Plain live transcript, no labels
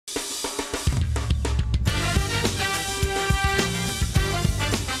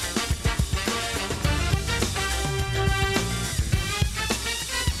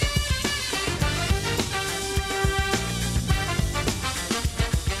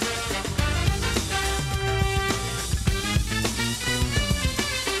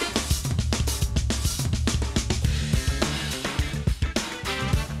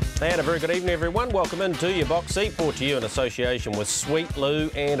And a very good evening, everyone. Welcome into your box seat, brought to you in association with Sweet Lou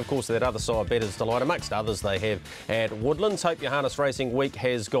and, of course, that other side Betters Delight, amongst others they have at Woodlands. Hope your harness racing week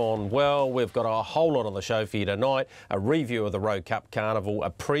has gone well. We've got a whole lot on the show for you tonight. A review of the Rowe Cup Carnival, a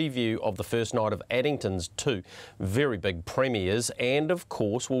preview of the first night of Addington's two very big premiers, and, of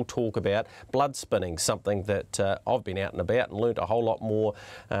course, we'll talk about blood spinning, something that I've been out and about and learnt a whole lot more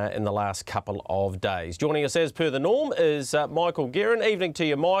in the last couple of days. Joining us, as per the norm, is Michael Guerin. Evening to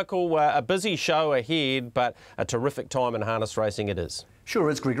you, Michael. A busy show ahead, but a terrific time in harness racing it is. Sure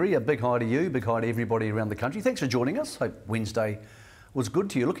is, Gregory. A big hi to you, big hi to everybody around the country. Thanks for joining us. Hope Wednesday was good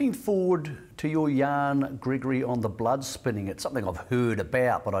to you. Looking forward to your yarn, Gregory, on the blood spinning. It's something I've heard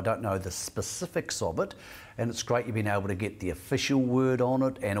about, but I don't know the specifics of it. And it's great you've been able to get the official word on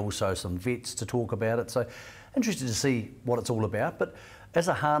it and also some vets to talk about it. So interested to see what it's all about. But as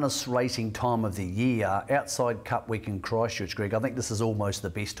a harness racing time of the year, outside Cup Week in Christchurch, Greg, I think this is almost the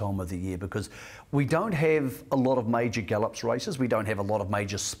best time of the year because we don't have a lot of major gallops races. We don't have a lot of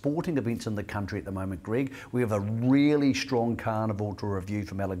major sporting events in the country at the moment, Greg. We have a really strong carnival to review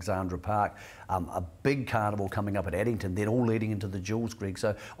from Alexandra Park, a big carnival coming up at Addington, then all leading into the Jewels, Greg.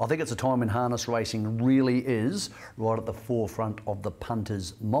 So I think it's a time in harness racing really is right at the forefront of the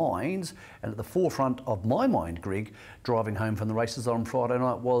punters' minds and at the forefront of my mind, Greg, driving home from the races on Friday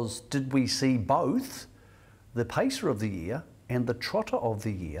night was, did we see both the pacer of the year and the trotter of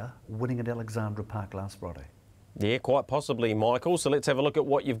the year winning at Alexandra Park last Friday? Yeah, quite possibly, Michael. So let's have a look at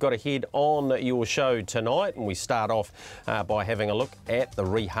what you've got ahead on your show tonight. And we start off by having a look at the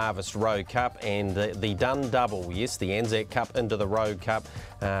Reharvest Rowe Cup and the Dun Double. Yes, the Anzac Cup into the Rowe Cup.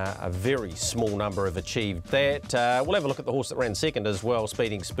 A very small number have achieved that. We'll have a look at the horse that ran second as well,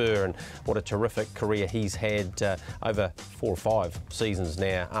 Speeding Spur, and what a terrific career he's had over 4 or 5 seasons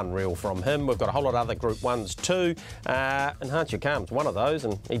now. Unreal from him. We've got a whole lot of other Group 1s too. Enhance Your Calm's one of those,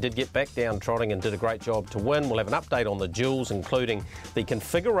 and he did get back down trotting and did a great job to win. We'll have an update on the Jewels, including the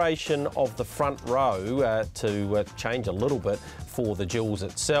configuration of the front row to change a little bit for the Jewels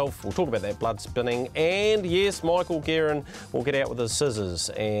itself. We'll talk about that blood spinning, and yes, Michael Guerin will get out with his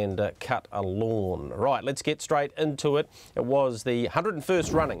scissors and cut a lawn. Right, let's get straight into it. It was the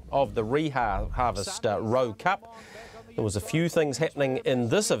 101st running of the Reharvest Rowe Cup. There was a few things happening in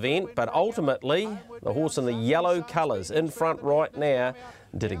this event, but ultimately the horse in the yellow colours in front right now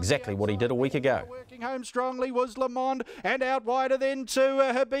did exactly what he did a week ago. Working home strongly was Le Monde, and out wider then to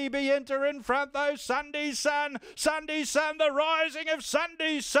Habibi Inter in front though. Sunday Sun, the rising of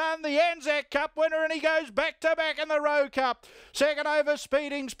Sunday Sun, the Anzac Cup winner, and he goes back to back in the Rowe Cup. Second over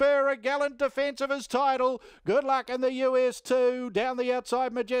Speeding Spur, a gallant defence of his title. Good luck in the US too. Down the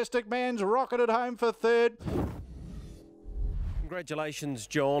outside, Majestic Man's rocketed home for third. Congratulations,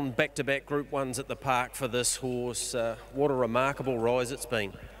 John. Back-to-back Group 1s at the park for this horse. What a remarkable rise it's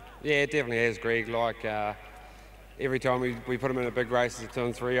been. Yeah, it definitely has, Greg. Like, every time we put him in a big race as a 2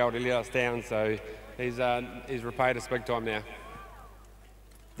 and 3-year-old, he let us down, so he's repaid us big time now.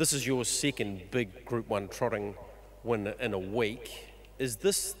 This is your second big Group 1 trotting win in a week. Is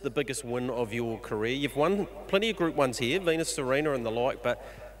this the biggest win of your career? You've won plenty of Group 1s here, Venus Serena and the like, but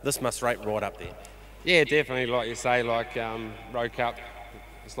this must rate right up there. Yeah, definitely, like you say, like Rowe Cup,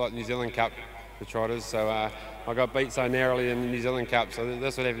 it's like New Zealand Cup for trotters, so I got beat so narrowly in the New Zealand Cup, so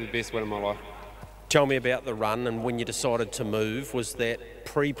this would have been the best win of my life. Tell me about the run and when you decided to move. Was that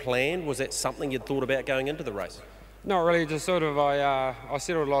pre-planned? Was that something you'd thought about going into the race? Not really, just sort of I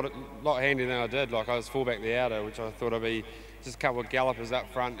settled a lot handier than I did. Like I was fullback the outer, which I thought I'd be just a couple of gallopers up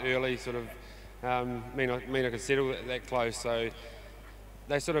front early, sort of mean I could settle that close, so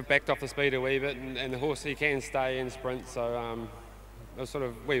they sort of backed off the speed a wee bit, and the horse, he can stay in sprint, so it was sort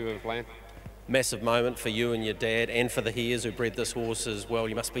of a wee bit of a plan. Massive moment for you and your dad, and for the Heres who bred this horse as well.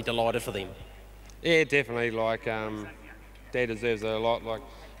 You must be delighted for them. Yeah, definitely. Like, Dad deserves it a lot. Like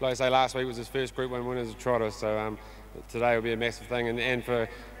I say, last week was his first Group 1 win as a trotter, so today will be a massive thing. And for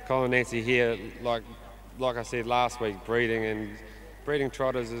Colin Nancy here, like I said last week, breeding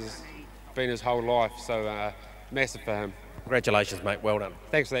trotters has been his whole life, so massive for him. Congratulations, mate. Well done.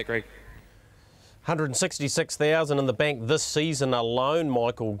 Thanks for that, Greg. 166,000 in the bank this season alone,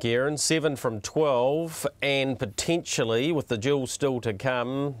 Michael Guerin, 7 from 12, and potentially, with the Jewels still to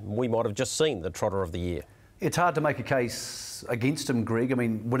come, we might have just seen the trotter of the year. It's hard to make a case against him, Greg. I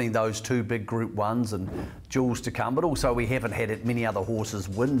mean, winning those 2 big Group 1s and Jewels to come, but also we haven't had many other horses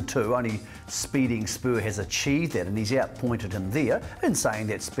win too. Only Speeding Spur has achieved that, and he's outpointed him there in saying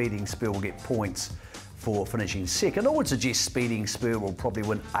that Speeding Spur will get points for finishing second. I would suggest Speeding Spur will probably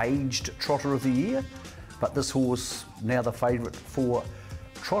win Aged Trotter of the Year, but this horse now the favourite for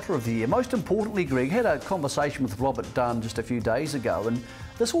Trotter of the Year. Most importantly, Greg, had a conversation with Robert Dunn just a few days ago, and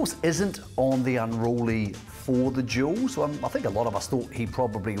This horse isn't on the unruly for the Jewels. I think a lot of us thought he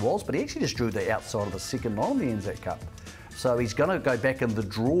probably was, but he actually just drew the outside of the second line in the Anzac Cup. So he's going to go back in the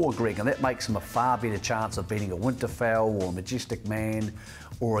draw, Greg, and that makes him a far better chance of beating a Winterfell or a Majestic Man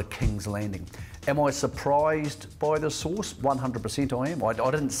or a King's Landing. Am I surprised by this horse? 100% I am.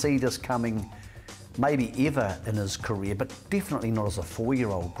 I didn't see this coming maybe ever in his career, but definitely not as a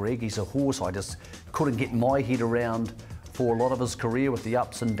 4-year-old, Greg. He's a horse I just couldn't get my head around for a lot of his career, with the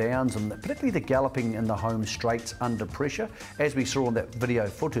ups and downs, and particularly the galloping in the home straights under pressure. As we saw in that video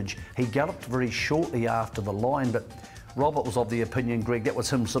footage, he galloped very shortly after the line, but Robert was of the opinion, Greg, that was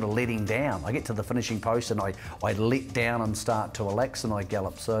him sort of letting down. I get to the finishing post and I let down and start to relax and I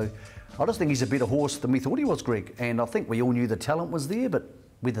gallop. So I just think he's a better horse than we thought he was, Greg. And I think we all knew the talent was there, but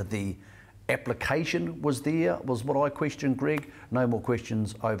whether the application was there was what I questioned, Greg. No more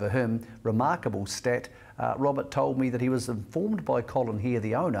questions over him. Remarkable stat. Robert told me that he was informed by Colin Hare,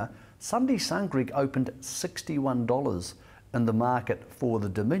 the owner, Sunday Sun, Greg, opened $61 in the market for the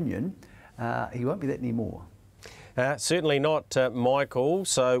Dominion. He won't be that anymore. Certainly not, Michael.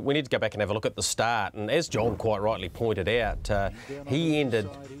 So we need to go back and have a look at the start. And as John quite rightly pointed out, he ended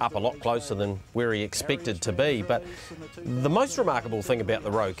up a lot closer than where he expected to be. But the most remarkable thing about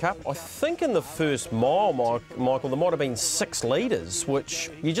the Rowe Cup, I think in the first mile, Michael, there might have been 6 leaders, which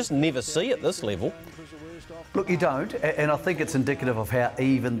you just never see at this level. Look, you don't, and I think it's indicative of how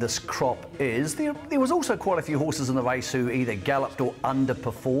even this crop is. There was also quite a few horses in the race who either galloped or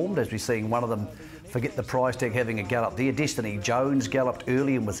underperformed, as we're seeing one of them forget the price tag having a gallop there. Destiny Jones galloped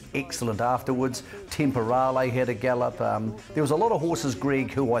early and was excellent afterwards. Temporale had a gallop. There was a lot of horses,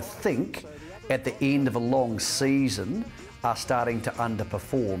 Greg, who I think at the end of a long season are starting to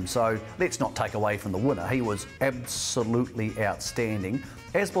underperform. So let's not take away from the winner. He was absolutely outstanding,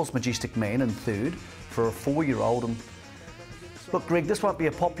 as was Majestic Man in third for a 4-year-old. And look, Greg, this won't be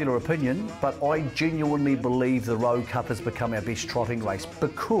a popular opinion, but I genuinely believe the Rowe Cup has become our best trotting race,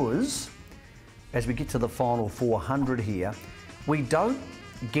 because as we get to the final 400 here, we don't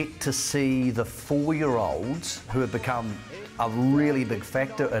get to see the 4-year-olds who have become a really big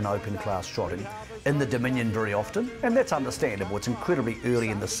factor in open class trotting in the Dominion very often, and that's understandable. It's incredibly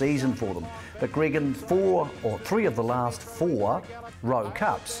early in the season for them. But Greg, in 3 of the last 4 Rowe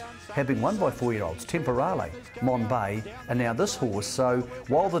Cups have been won by 4-year-olds, Temporale, Monbay, and now this horse. So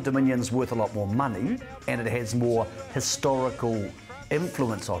while the Dominion's worth a lot more money and it has more historical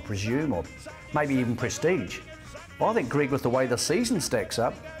influence, I presume, or maybe even prestige, I think, Greg, with the way the season stacks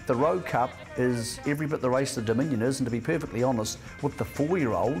up, the Rowe Cup is every bit the race the Dominion is, and to be perfectly honest, with the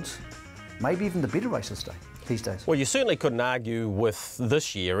 4-year-olds, maybe even the better races these days. Well, you certainly couldn't argue with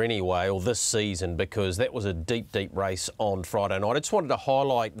this year anyway, or this season, because that was a deep, deep race on Friday night. I just wanted to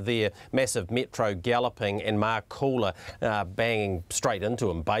highlight their massive Metro galloping and Mark Cooler banging straight into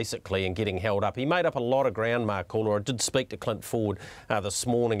him, basically, and getting held up. He made up a lot of ground, Mark Cooler. I did speak to Clint Ford this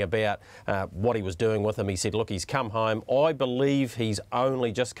morning about what he was doing with him. He said, look, he's come home. I believe he's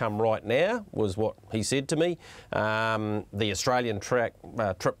only just come right now, was what he said to me. The Australian trip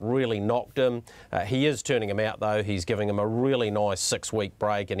really knocked him. He is turning him out, though. He's giving him a really nice 6-week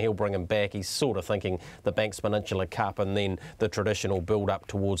break, and he'll bring him back. He's sort of thinking the Banks Peninsula Cup and then the traditional build-up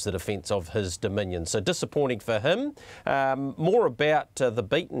towards the defence of his Dominion. So disappointing for him. More about the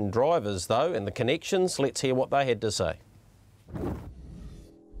beaten drivers, though, and the connections. Let's hear what they had to say.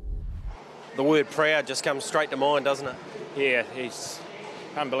 The word proud just comes straight to mind, doesn't it? Yeah, he's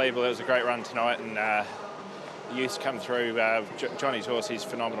unbelievable. It was a great run tonight, and the youth come through. Johnny's horse, he's a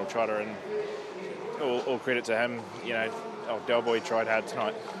phenomenal trotter, and all credit to him. You know, old Del Boy tried hard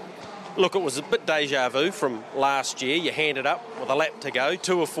tonight. Look, it was a bit deja vu from last year. You handed up with a lap to go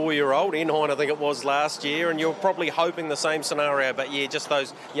to a 4-year-old, Enhine, I think it was last year, and you're probably hoping the same scenario, but yeah, just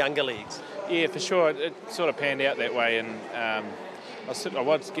those younger legs. Yeah, for sure. It sort of panned out that way, and I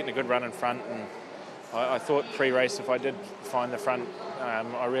was getting a good run in front, and I thought pre-race, if I did find the front,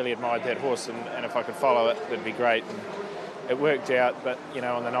 I really admired that horse, and if I could follow it, that'd be great. And it worked out, but you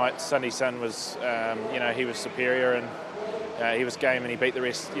know, on the night, Sunday Sun was, you know, he was superior, and he was game, and he beat the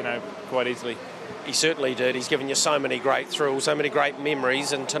rest, you know, quite easily. He certainly did. He's given you so many great thrills, so many great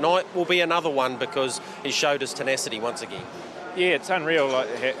memories, and tonight will be another one because he showed his tenacity once again. Yeah, it's unreal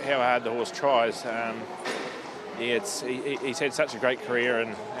how hard the horse tries. Yeah, he's had such a great career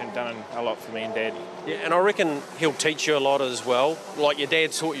and done a lot for me and Dad. Yeah, and I reckon he'll teach you a lot as well. Like your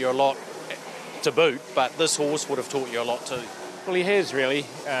dad taught you a lot to boot, but this horse would have taught you a lot too. Well, he has really.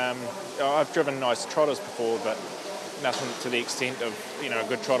 I've driven nice trotters before, but nothing to the extent of, you know, a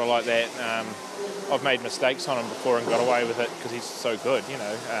good trotter like that. I've made mistakes on him before and got away with it because he's so good, you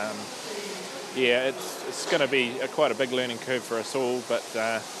know. yeah, it's going to be quite a big learning curve for us all, but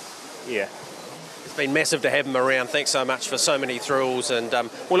yeah. It's been massive to have him around. Thanks so much for so many thrills, and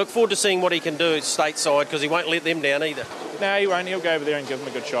we'll look forward to seeing what he can do stateside, because he won't let them down either. No, he won't. He'll go over there and give him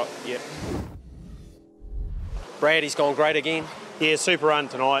a good shot. Yeah. Brad, he's gone great again. Yeah, super run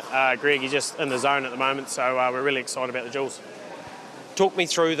tonight. Greg, he's just in the zone at the moment, so we're really excited about the jewels. Talk me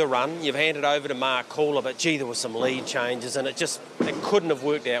through the run. You've handed over to Mark Cooler, but gee, there were some lead changes, and it couldn't have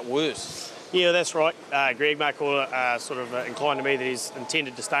worked out worse. Yeah, that's right. Greg, Mark Cooler sort of inclined to me that he's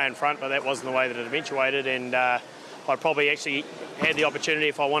intended to stay in front, but that wasn't the way that it eventuated, and I probably actually had the opportunity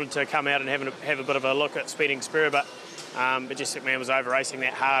if I wanted to come out and have a bit of a look at speeding Spur, but Majestic Man was over racing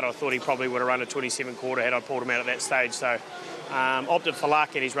that hard. I thought he probably would have run a 27 quarter had I pulled him out at that stage, so opted for luck,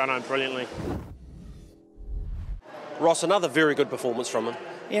 and he's run home brilliantly. Ross, another very good performance from him.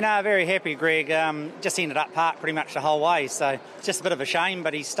 You know, very happy, Greg. Just ended up parked pretty much the whole way, so it's just a bit of a shame,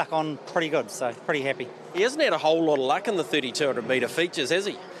 but he's stuck on pretty good, so pretty happy. He hasn't had a whole lot of luck in the 3,200 metre features, has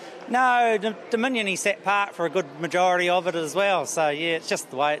he? No, Dominion he sat parked for a good majority of it as well, so yeah, it's just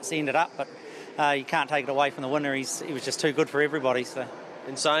the way it's ended up, but you can't take it away from the winner. He was just too good for everybody. So.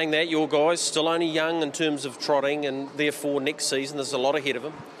 In saying that, your guy's still only young in terms of trotting, and therefore next season there's a lot ahead of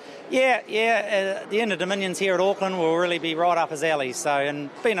him. Yeah. The end of Dominions here at Auckland will really be right up his alley. So, and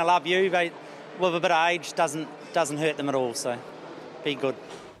being a Love You, with a bit of age, doesn't hurt them at all. So, be good.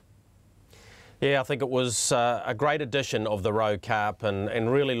 Yeah, I think it was a great edition of the Rowe Cup,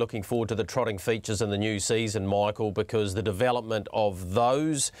 and really looking forward to the trotting features in the new season, Michael, because the development of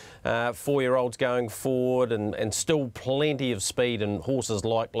those 4-year-olds going forward and still plenty of speed in horses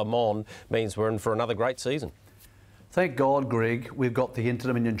like Le Mans means we're in for another great season. Thank God, Greg, we've got the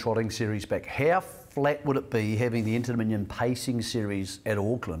Inter-Dominion Trotting Series back. How flat would it be having the Inter-Dominion Pacing Series at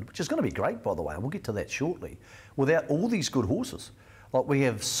Auckland, which is going to be great, by the way, and we'll get to that shortly, without all these good horses? Like, we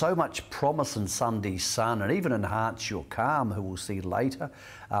have so much promise in Sunday Sun, and even Enhance Your Calm, who we'll see later,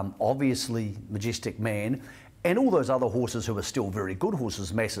 obviously Majestic Man, and all those other horses who are still very good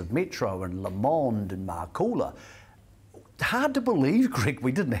horses, Massive Metro and Le Monde and Marcoola. Hard to believe, Greg,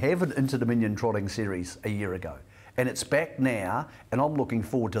 we didn't have an Inter-Dominion Trotting Series a year ago. And it's back now, and I'm looking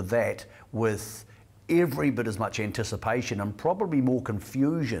forward to that with every bit as much anticipation and probably more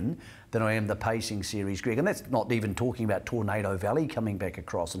confusion than I am the Pacing Series, Greg. And that's not even talking about Tornado Valley coming back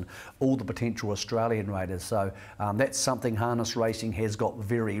across and all the potential Australian raiders. So that's something harness racing has got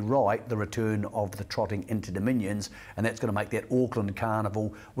very right, the return of the trotting Inter-Dominions, and that's going to make that Auckland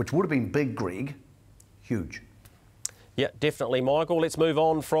Carnival, which would have been big, Greg, huge. Yeah, definitely, Michael. Let's move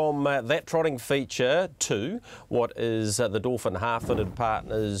on from that trotting feature to what is the Dolphin Half-Fitted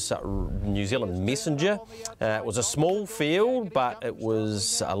Partners New Zealand Messenger. It was a small field, but it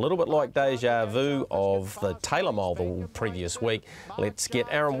was a little bit like deja vu of the Taylor Mile the previous week. Let's get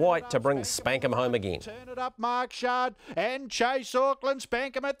Aaron White to bring Spankham home again. Turn it up, Mark Shard and Chase Auckland.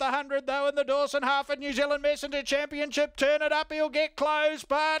 Spankham at the 100 though in the Dawson Half-Fitted New Zealand Messenger Championship. Turn it up, he'll get close,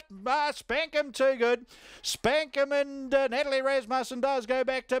 but Spankham too good. Spankham and Natalie Rasmussen does go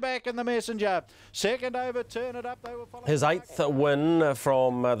back-to-back in the Messenger. Second over, Turn It Up. They will follow. His 8th win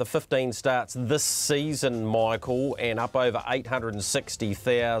from the 15 starts this season, Michael, and up over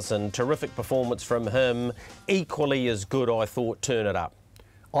 860,000. Terrific performance from him. Equally as good, I thought, Turn It Up.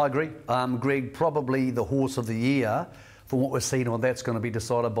 I agree. Greg, probably the horse of the year from what we're seeing on that's going to be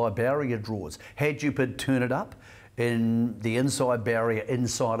decided by barrier draws. Had you put Turn It Up in the inside barrier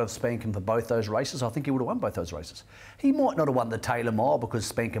inside of Spankham for both those races, I think he would have won both those races. He might not have won the Taylor Mile because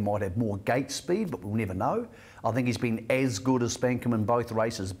Spankham might have more gate speed, but we'll never know. I think he's been as good as Spankham in both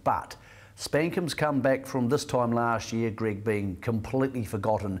races, but Spankham's come back from this time last year, Greg, being completely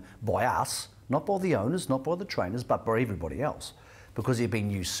forgotten by us, not by the owners, not by the trainers, but by everybody else, because he'd been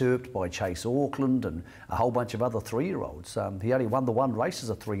usurped by Chase Auckland and a whole bunch of other 3-year-olds. He only won the one race as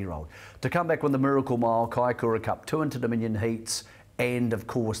a 3-year-old. To come back with the Miracle Mile, Kaikoura Cup, 2 Inter-Dominion heats, and of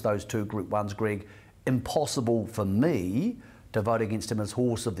course those 2 Group 1s, Greg, impossible for me to vote against him as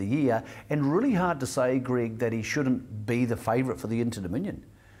Horse of the Year, and really hard to say, Greg, that he shouldn't be the favourite for the Inter-Dominion,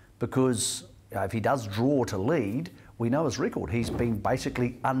 because if he does draw to lead, we know his record. He's been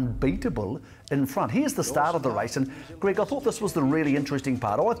basically unbeatable in front. Here's the start of the race, and Greg, I thought this was the really interesting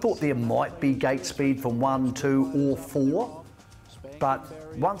part. I thought there might be gate speed from 1, 2 or 4, but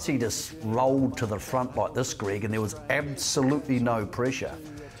once he just rolled to the front like this, Greg, and there was absolutely no pressure,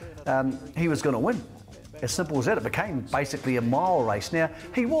 he was going to win. As simple as that. It became basically a mile race. Now,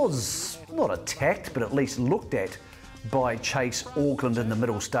 he was not attacked, but at least looked at by Chase Auckland in the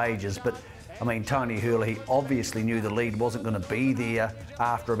middle stages, but I mean, Tony Hurley obviously knew the lead wasn't going to be there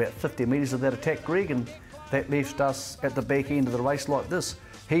after about 50 metres of that attack, Greg, and that left us at the back end of the race like this.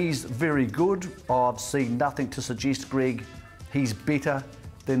 He's very good. I've seen nothing to suggest, Greg, he's better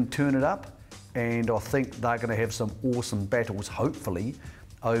than Turn It Up. And I think they're going to have some awesome battles, hopefully,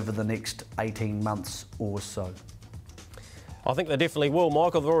 over the next 18 months or so. I think they definitely will,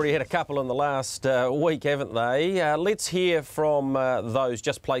 Michael. They've already had a couple in the last week, haven't they? Let's hear from those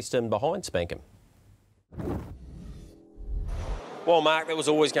just placed in behind Spankum. Well, Mark, that was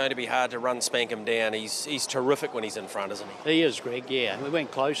always going to be hard to run Spankum down. He's terrific when he's in front, isn't he? He is, Greg, yeah. We went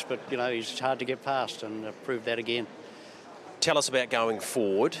close, but, you know, he's hard to get past, and proved that again. Tell us about going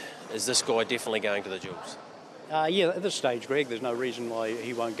forward. Is this guy definitely going to the Jewels? Yeah, at this stage, Greg, there's no reason why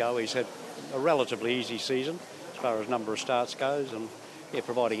he won't go. He's had a relatively easy season as far as number of starts goes, and, yeah,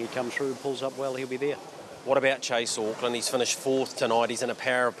 providing he comes through and pulls up well, he'll be there. What about Chase Auckland? He's finished 4th tonight. He's in a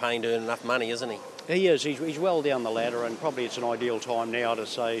power of pain to earn enough money, isn't he? He is. He's well down the ladder, and probably it's an ideal time now to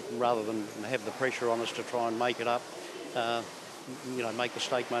say, rather than have the pressure on us to try and make it up, you know, make the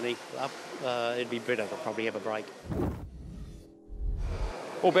stake money up, it'd be better to probably have a break.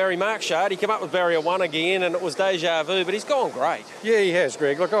 Well, Barry Markshard, he came up with barrier 1 again, and it was deja vu, but he's gone great. Yeah, he has,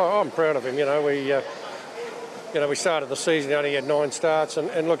 Greg. Look, I'm proud of him. You know, we started the season, he only had 9 starts,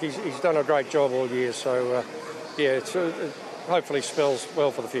 and look, he's done a great job all year. So, yeah, it hopefully spells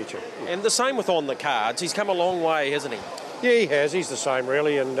well for the future. And the same with On the Cards. He's come a long way, hasn't he? Yeah, he has. He's the same,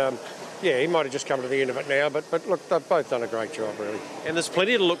 really, and yeah, he might have just come to the end of it now, but look, they've both done a great job, really. And there's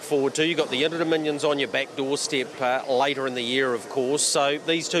plenty to look forward to. You've got the Inter-Dominions on your back doorstep later in the year, of course. So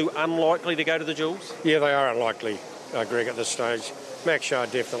these two unlikely to go to the Jewels? Yeah, they are unlikely, Greg, at this stage.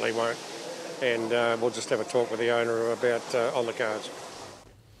 Markshard definitely won't. And we'll just have a talk with the owner about On the Cards.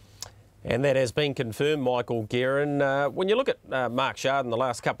 And that has been confirmed, Michael Guerin. When you look at Markshard in the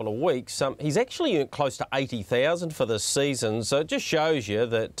last couple of weeks, he's actually earned close to $80,000 for this season. So it just shows you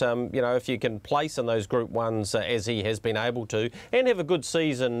that, you know, if you can place in those Group 1s as he has been able to and have a good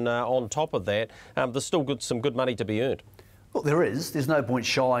season on top of that, there's still some good money to be earned. Well, there is. There's no point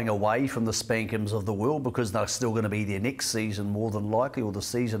shying away from the Spankums of the world because they're still going to be there next season more than likely, or the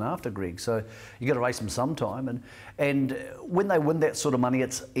season after, Greg. So you've got to race them sometime. And when they win that sort of money,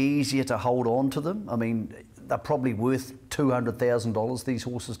 it's easier to hold on to them. I mean, they're probably worth $200,000, these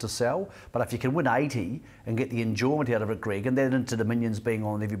horses, to sell. But if you can win 80 and get the enjoyment out of it, Greg, and then Inter Dominions being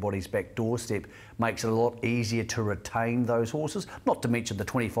on everybody's back doorstep makes it a lot easier to retain those horses. Not to mention the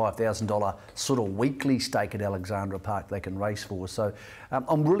 $25,000 sort of weekly stake at Alexandra Park they can race for. So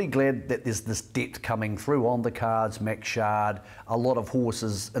I'm really glad that there's this depth coming through On the Cards, Markshard, a lot of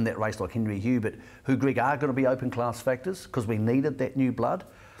horses in that race like Henry Hubert, who, Greg, are going to be open class factors because we needed that new blood.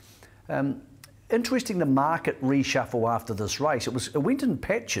 Interesting, the market reshuffle after this race. It went in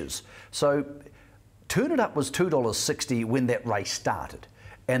patches. So Turn It Up was $2.60 when that race started.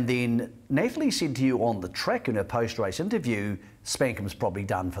 And then Natalie said to you on the track in her post-race interview, Spankum's probably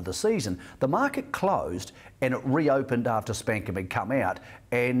done for the season. The market closed and it reopened after Spankum had come out,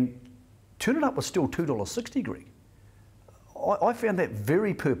 and Turn It Up was still $2.60, Greg. I found that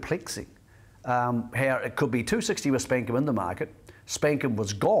very perplexing, how it could be $2.60 with Spankum in the market, Spankum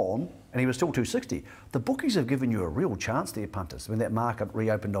was gone, and he was still $2.60. The bookies have given you a real chance there, punters, when that market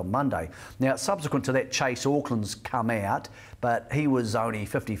reopened on Monday. Now, subsequent to that, Chase Auckland's come out, but he was only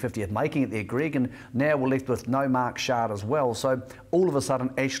 50-50 at making it there, Greg, and now we're left with no Markshard as well. So all of a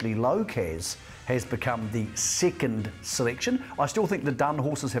sudden, Ashley Locas has become the second selection. I still think the Dunn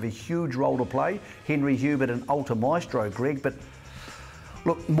horses have a huge role to play, Henry Hubert and Alta Maestro, Greg, but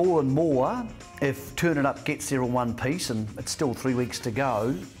look, more and more, if Turn It Up gets there in one piece, and it's still 3 weeks to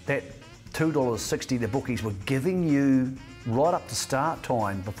go, that $2.60 the bookies were giving you right up to start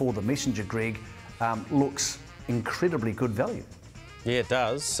time before the messenger, Greg, looks incredibly good value. Yeah, it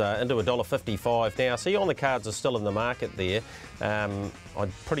does. Into $1.55 now. See, On the Cards are still in the market there. I'm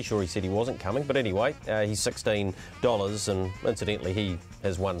pretty sure he said he wasn't coming, but anyway, he's $16, and incidentally, he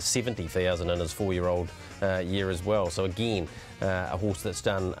has won $70,000 in his 4-year-old year as well. So again, a horse that's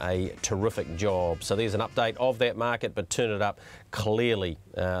done a terrific job. So there's an update of that market, but Turn It Up clearly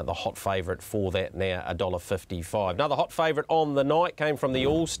the hot favourite for that now, $1.55. Another hot favourite on the night came from the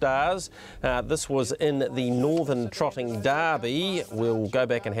All-Stars. This was in the Northern Trotting Derby. We'll go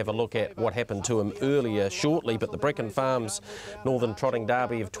back and have a look at what happened to him earlier shortly, but the Brecon Farms Northern Trotting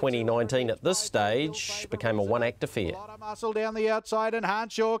Derby of 2019 at this stage became a one-act affair. A lot of muscle down the outside, and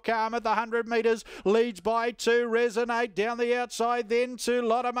Enhance Your Calm at the 100 metres. Leads by 2. Resonate down the outside then to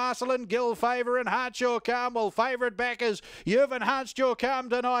Lotta Muscle and Gill Favour. Enhance Your Calm. Well, favourite backers, you've enhanced your calm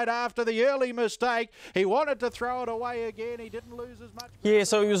tonight after the early mistake. He wanted to throw it away again. He didn't lose as much. Yeah,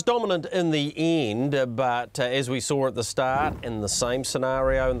 so he was dominant in the end, but as we saw at the start, in the same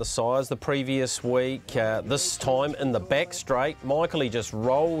scenario in the size the previous week, this time in the back straight, Michael, he just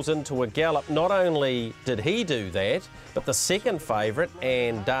rolls into a gallop. Not only did he do that, but the second favourite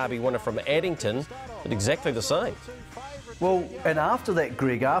and Derby winner from Addington did exactly the same. Well, and after that,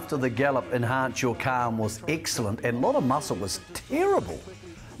 Greg, after the gallop, Enhance Your Calm was excellent and Lotta Muscle was terrible.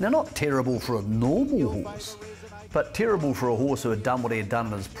 Now, not terrible for a normal horse, but terrible for a horse who had done what he had done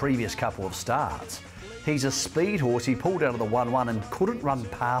in his previous couple of starts. He's a speed horse. He pulled out of the 1-1 and couldn't run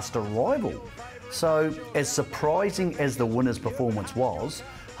past a rival. So, as surprising as the winner's performance was,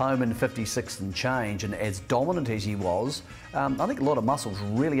 home in 56 and change, and as dominant as he was, I think Lotta Muscle's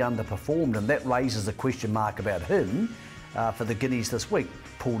really underperformed, and that raises a question mark about him for the Guineas this week.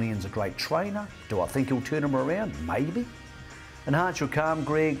 Paul Nian's a great trainer. Do I think he'll turn him around? Maybe. Enhance Your Calm,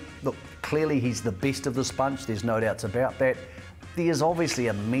 Greg, look, clearly he's the best of this bunch. There's no doubts about that. There's obviously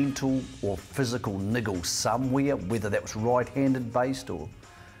a mental or physical niggle somewhere, whether that was right-handed based or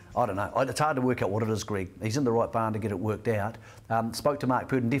I don't know. It's hard to work out what it is, Greg. He's in the right barn to get it worked out. Spoke to Mark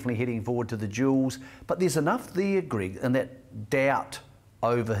Purdon, definitely heading forward to the Jewels. But there's enough there, Greg, and that doubt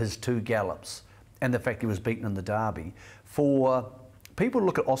over his 2 gallops and the fact he was beaten in the Derby, for people to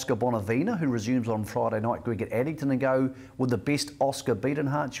look at Oscar Bonavina, who resumes on Friday night, Greg, at Addington, and go, would the best Oscar beat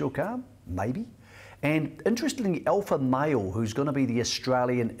Enhance Your Calm? Maybe. And interestingly, Alpha Male, who's going to be the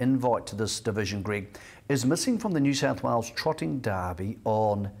Australian invite to this division, Greg, is missing from the New South Wales Trotting Derby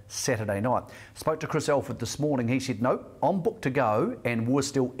on Saturday night. Spoke to Chris Alford this morning. He said, no, I'm booked to go, and we're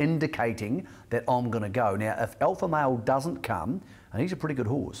still indicating that I'm going to go. Now, if Alpha Male doesn't come, and he's a pretty good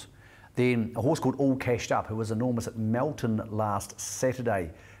horse, then a horse called All Cashed Up, who was enormous at Melton last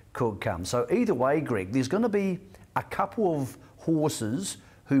Saturday, could come. So either way, Greg, there's going to be a couple of horses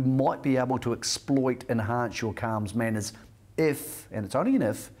who might be able to exploit Enhance Your Calm's manners if, and it's only an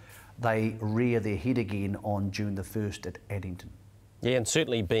if, they rear their head again on June the 1st at Addington. Yeah, and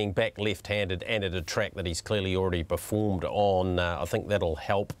certainly being back left-handed and at a track that he's clearly already performed on, I think that'll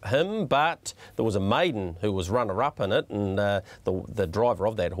help him. But there was a maiden who was runner-up in it, and the driver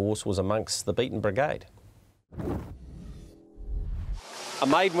of that horse was amongst the beaten brigade. A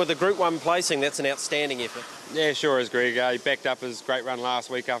maiden with a Group 1 placing, that's an outstanding effort. Yeah, sure is, Greg. He backed up his great run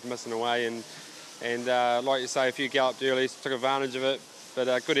last week after missing away, and like you say, a few galloped early, took advantage of it.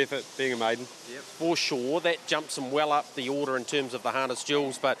 But good effort being a maiden. Yep. For sure, that jumps him well up the order in terms of the harness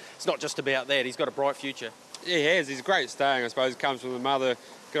jewels, but it's not just about that. He's got a bright future. Yeah, he has. He's great staying, I suppose. He comes from the mother,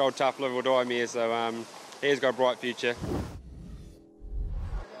 good old tough live or die mare, so he has got a bright future.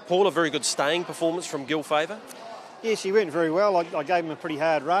 Paul, a very good staying performance from Gill Favour. Yes, he went very well. I gave him a pretty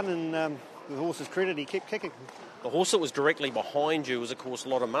hard run, and with the horse's credit, he kept kicking. The horse that was directly behind you was, of course,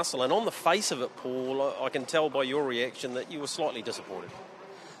 Lotta Muscle, and on the face of it, Paul, I can tell by your reaction that you were slightly disappointed.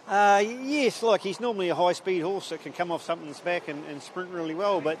 Yes, like he's normally a high-speed horse that can come off something's back and sprint really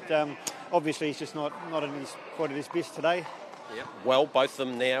well, but obviously he's just not quite at his best today. Yep. Well, both of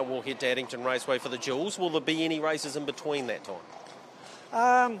them now will head to Addington Raceway for the Jewels. Will there be any races in between that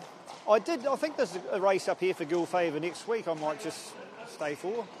time? I think there's a race up here for Gill Favour next week. I might just stay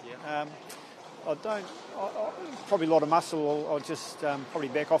for. Yeah. Probably a lot of muscle. I'll just probably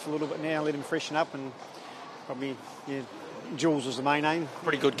back off a little bit now, let him freshen up, and probably, yeah, Jules is the main aim.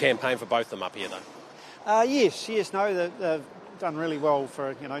 Pretty good campaign for both of them up here, though. Yes, no, they've done really well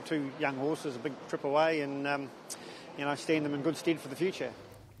for, 2 young horses, a big trip away, and, stand them in good stead for the future.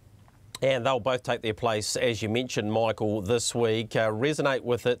 And they'll both take their place, as you mentioned, Michael, this week. Resonate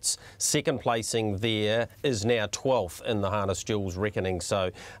with its second placing there is now 12th in the Harness Jewels reckoning,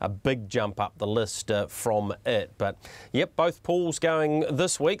 so a big jump up the list from it. But, yep, both Pauls going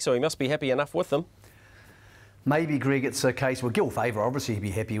this week, so he must be happy enough with them. Maybe, Greg, it's a case, well, Gill Favour obviously he'd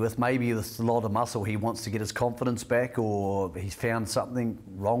be happy with. Maybe with a lot of muscle he wants to get his confidence back, or he's found something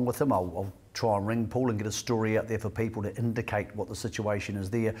wrong with him. I'll try and ring Paul and get a story out there for people to indicate what the situation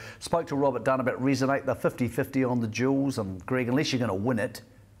is there. Spoke to Robert Dunn about Resonate. They're 50-50 on the Jewels. And Greg, unless you're going to win it,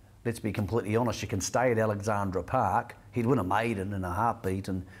 let's be completely honest, you can stay at Alexandra Park. He'd win a maiden in a heartbeat,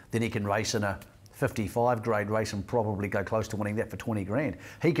 and then he can race in a 55 grade race and probably go close to winning that for 20 grand.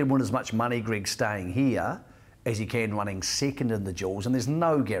 He can win as much money, Greg, staying here as he can running second in the Jewels, and there's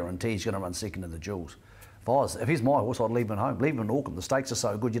no guarantee he's going to run second in the Jewels. If he's my horse, I'd leave him at home. Leave him in Auckland. The stakes are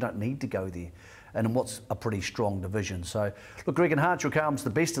so good, you don't need to go there. And in what's a pretty strong division. So, look, Greg, Enhance Your Calm's the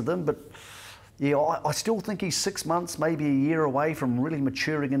best of them, but Yeah, I still think he's 6 months, maybe a year away from really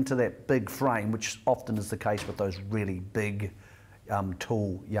maturing into that big frame, which often is the case with those really big,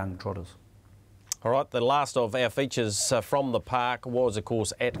 tall young trotters. All right, the last of our features from the park was, of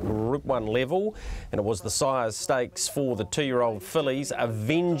course, at Group 1 level, and it was the Sires Stakes for the 2-year-old fillies.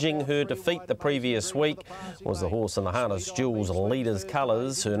 Avenging her defeat the previous week was the horse in the harness Jules Leader's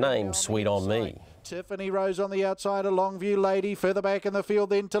colours, her name Sweet On Me. Tiffany Rose on the outside, a Longview Lady further back in the field,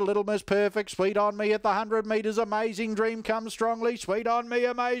 then to Little Miss Perfect. Sweet On Me at the 100 metres. Amazing Dream comes strongly. Sweet On Me,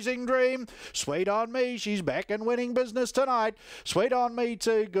 Amazing Dream. Sweet On Me, she's back in winning business tonight. Sweet On Me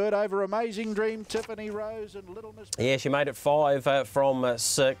too good over Amazing Dream, Tiffany Rose and Little Miss Perfect. Yeah, she made it 5 from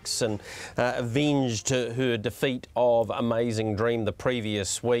 6 and avenged her defeat of Amazing Dream the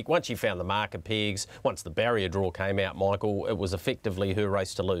previous week. Once she found the market pegs, once the barrier draw came out, Michael, it was effectively her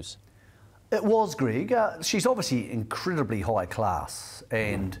race to lose. It was, Greg. She's obviously incredibly high class,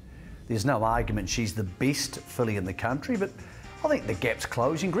 and there's no argument she's the best filly in the country, but I think the gap's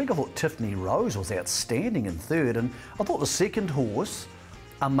closing, Greg. I thought Tiffany Rose was outstanding in third, and I thought the second horse,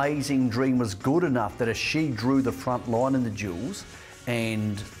 Amazing Dream, was good enough that if she drew the front line in the duels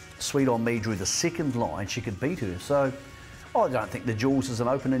and Sweet On Me drew the second line, she could beat her. So I don't think the duels is an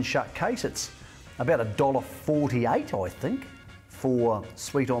open and shut case. It's about $1.48, I think, for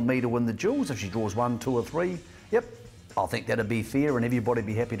Sweet On Me to win the duels. If she draws 1, 2 or 3, yep, I think that'd be fair and everybody would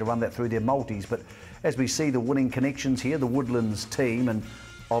be happy to run that through their multis. But as we see the winning connections here, the Woodlands team, and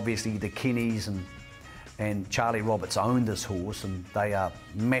obviously the Kennys and Charlie Roberts own this horse, and they are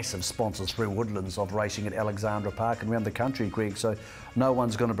massive sponsors through Woodlands of racing at Alexandra Park and around the country, Greg, so no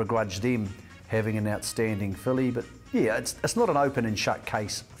one's going to begrudge them having an outstanding filly. But yeah, it's not an open and shut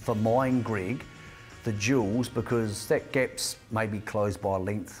case for mine, Greg, the duels, because that gap's maybe closed by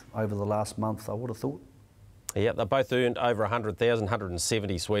length over the last month, I would have thought. Yeah, they both earned over 100,000,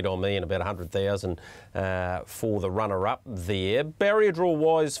 170 Sweet On Me and about 100,000 for the runner-up there. Barrier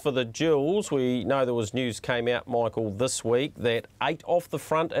draw-wise for the duels, we know there was news came out, Michael, this week that 8 off the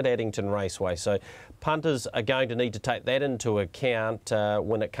front at Addington Raceway. So punters are going to need to take that into account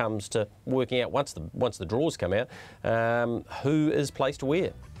when it comes to working out, once the draws come out, who is placed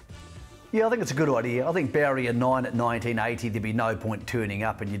where. Yeah, I think it's a good idea. I think barrier 9 at 1980, there'd be no point turning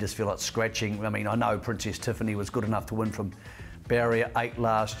up and you just feel like scratching. I mean, I know Princess Tiffany was good enough to win from barrier 8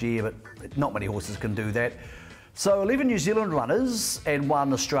 last year, but not many horses can do that. So 11 New Zealand runners and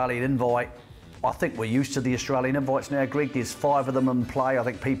 1 Australian invite. I think we're used to the Australian invites now, Greg. There's 5 of them in play. I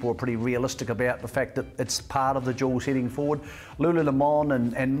think people are pretty realistic about the fact that it's part of the duels heading forward.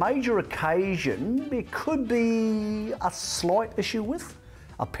 Lululemon and Major Occasion, there could be a slight issue with,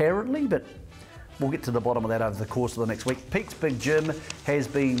 apparently, but we'll get to the bottom of that over the course of the next week. Pete's Big Jim has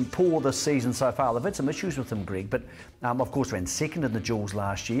been poor this season so far. They've had some issues with him, Greg, but of course ran second in the duels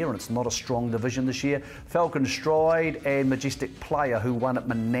last year, and it's not a strong division this year. Falcon Stride and Majestic Player, who won at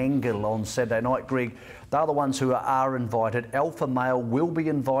Menangle on Saturday night, Greg, they're the ones who are invited. Alpha Male will be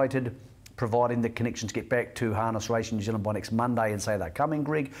invited, providing the connections get back to Harness Racing New Zealand by next Monday and say they're coming,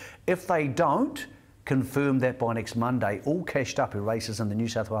 Greg. If they don't confirm that by next Monday, all cashed up who races in the New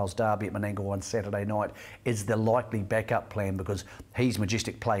South Wales Derby at Menangle on Saturday night is the likely backup plan, because he's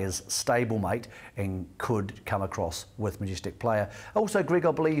Majestic Player's stablemate and could come across with Majestic Player. Also, Greg,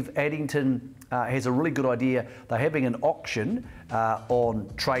 I believe Addington has a really good idea. They're having an auction on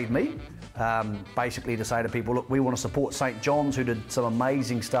Trade Me, basically to say to people, look, we want to support St John's, who did some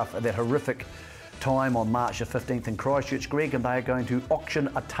amazing stuff at that horrific time on March the 15th in Christchurch, Greg, and they are going to auction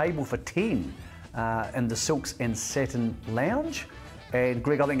a table for 10 in the Silks and Satin Lounge. And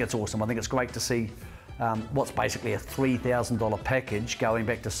Greg, I think it's awesome. I think it's great to see what's basically a $3,000 package going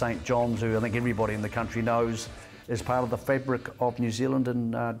back to St John's, who I think everybody in the country knows is part of the fabric of New Zealand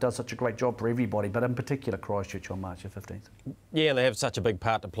and does such a great job for everybody, but in particular Christchurch on March the 15th. Yeah, and they have such a big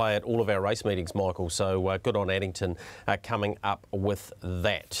part to play at all of our race meetings, Michael, so good on Addington coming up with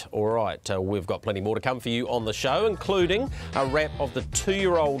that. All right, we've got plenty more to come for you on the show, including a wrap of the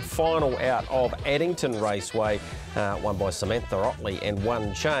 2-year-old final out of Addington Raceway, won by Samantha Otley and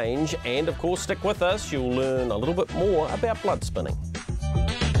One Change. And of course, stick with us, you'll learn a little bit more about blood spinning.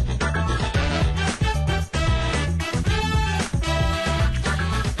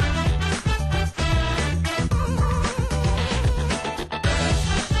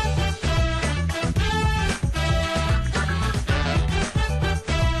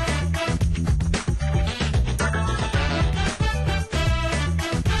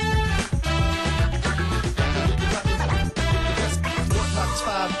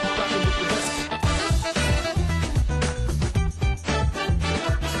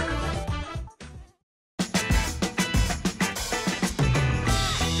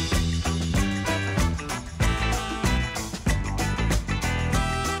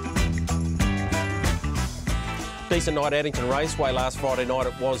 Decent night at Addington Raceway last Friday night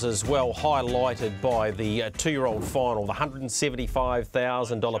it was as well, highlighted by the two-year-old final, the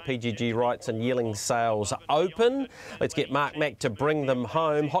 $175,000 PGG Rights and Yearling Sales Open. Let's get Mark Mack to bring them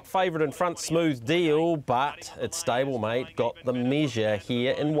home. Hot favourite in front, Smooth Deal, but its stablemate got the measure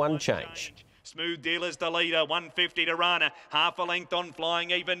here in one change. Smooth Deal is the leader, 150 to run, half a length on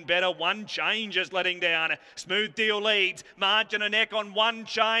Flying Even Better, one change is letting down. Smooth Deal leads, margin and neck on one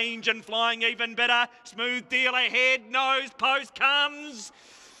change and Flying Even Better. Smooth Deal ahead, nose post comes,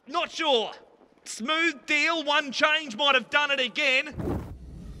 not sure. Smooth Deal, one change might have done it again.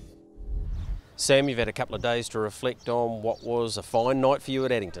 Sam, you've had a couple of days to reflect on what was a fine night for you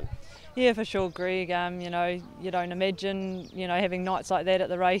at Addington. Yeah, for sure, Greg. You know, you don't imagine, having nights like that at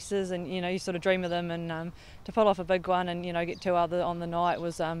the races, and you sort of dream of them, and to pull off a big one and get two other on the night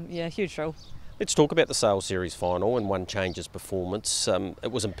was yeah, a huge thrill. Let's talk about the Sales Series final and One Change's performance.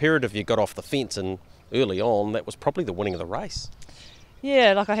 It was imperative you got off the fence, and early on that was probably the winning of the race.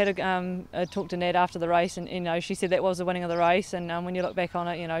 Yeah, like I had a talk to Nat after the race, and she said that was the winning of the race. And when you look back on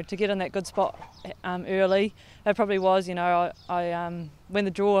it, to get in that good spot early, it probably was. I when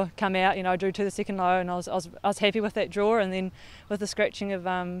the draw came out, I drew to the second low, and I was happy with that draw. And then with the scratching of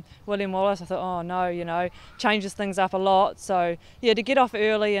William Wallace, I thought, oh no, changes things up a lot. So yeah, to get off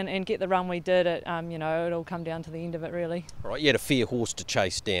early and get the run we did, it all come down to the end of it really. All right, you had a fair horse to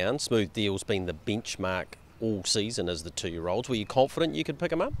chase down. Smooth Deal's been the benchmark all season as the two-year-olds. Were you confident you could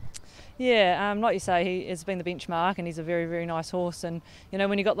pick him up? Yeah, like you say, he has been the benchmark, and he's a very, very nice horse. And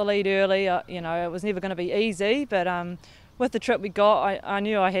when you got the lead early, it was never going to be easy. But with the trip we got, I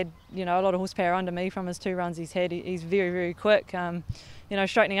knew I had a lot of horsepower under me from his two runs he's had. He's very, very quick.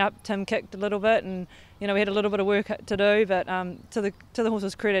 Straightening up, Tim kicked a little bit, and we had a little bit of work to do. But to the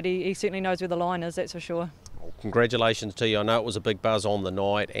horse's credit, he certainly knows where the line is. That's for sure. Congratulations to you. I know it was a big buzz on the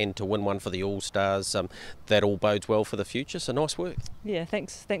night, and to win one for the All-Stars, that all bodes well for the future, so nice work. Yeah,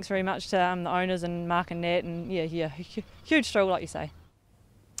 thanks very much to the owners and Mark and Nat, and yeah, huge thrill like you say.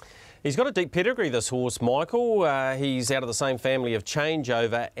 He's got a deep pedigree, this horse, Michael. He's out of the same family of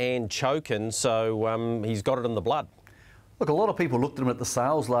Changeover and Chokin, so he's got it in the blood. Look, a lot of people looked at him at the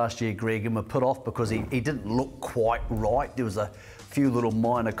sales last year, Greg, and were put off because he didn't look quite right. There was a few little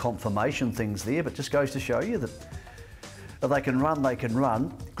minor confirmation things there, but just goes to show you that if they can run, they can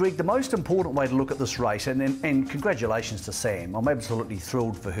run. Greg, the most important way to look at this race, and congratulations to Sam. I'm absolutely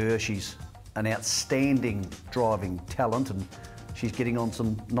thrilled for her. She's an outstanding driving talent, and she's getting on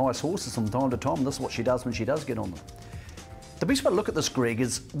some nice horses from time to time. This is what she does when she does get on them. The best way to look at this, Greg,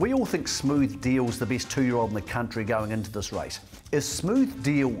 is we all think Smooth Deal's the best two-year-old in the country going into this race. If Smooth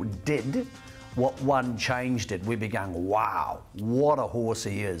Deal did what One Change did, we'd be going, wow, what a horse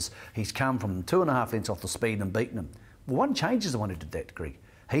he is. He's come from 2.5 lengths off the speed and beaten him. Well, One Change is the one who did that, Greg.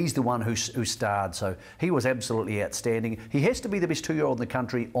 He's the one who starred, so he was absolutely outstanding. He has to be the best two-year-old in the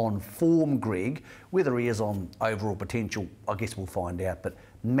country on form, Greg. Whether he is on overall potential, I guess we'll find out, but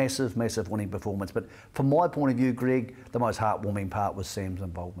massive, massive winning performance. But from my point of view, Greg, the most heartwarming part was Sam's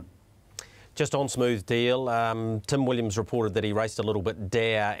involvement. Just on Smooth Deal, Tim Williams reported that he raced a little bit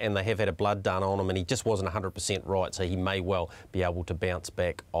dour and they have had a blood done on him, and he just wasn't 100% right, so he may well be able to bounce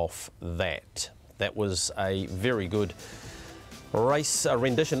back off that. That was a very good race, a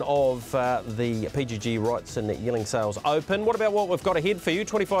rendition of the PGG Rights and Yearling Sales Open. What about what we've got ahead for you?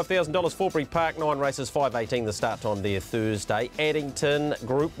 $25,000 Forbury Park, 9 races, 5:18 the start time there Thursday. Addington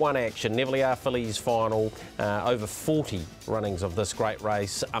Group 1 action, Neville Fillies final, over 40 runnings of this great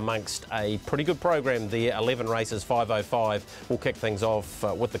race amongst a pretty good program there. 11 races, 5:05. We'll kick things off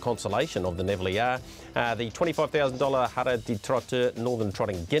with the consolation of the Neville. The $25,000 Hara de Trotte Northern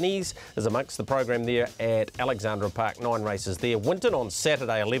Trotting Guineas is amongst the program there at Alexandra Park, 9 races there. Winton on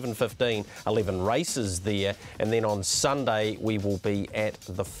Saturday, 11:15, 11 races there. And then on Sunday, we will be at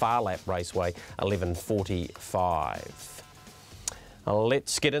the Farlap Raceway, 11:45.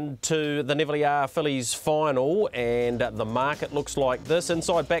 Let's get into the Neville Fillies final, and the market looks like this.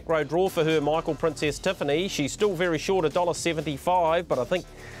 Inside back row draw for her, Michael, Princess Tiffany. She's still very short, $1.75, but I think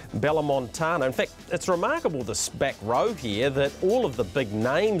Bella Montana. In fact, it's remarkable, this back row here, that all of the big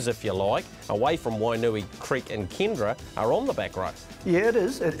names, if you like, away from Wainui Creek and Kendra, are on the back row. Yeah, it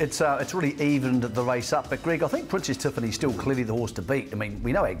is. It's really evened the race up. But Greg, I think Princess Tiffany's still clearly the horse to beat. I mean,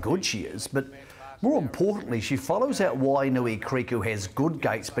 we know how good she is, but more importantly, she follows out Wainui Creek, who has good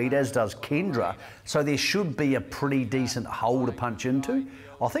gate speed, as does Kendra, so there should be a pretty decent hole to punch into.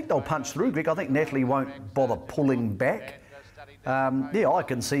 I think they'll punch through, Greg. I think Natalie won't bother pulling back. Yeah, I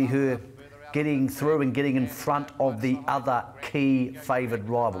can see her getting through and getting in front of the other key favoured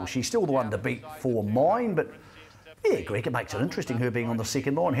rival. She's still the one to beat for mine, but Yeah, Greg, it makes it interesting, her being on the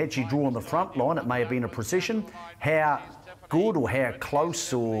second line. Had she drawn the front line, it may have been a procession. How good or how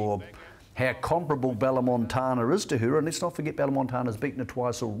close or how comparable Bellamontana is to her, and let's not forget Bellamontana's beaten her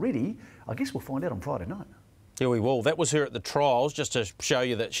twice already. I guess we'll find out on Friday night. Yeah, we will. That was her at the trials, just to show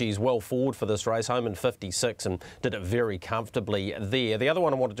you that she's well forward for this race, home in 56, and did it very comfortably there. The other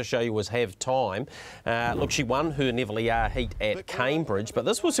one I wanted to show you was Have Time. Look, she won her Neville heat at Cambridge, but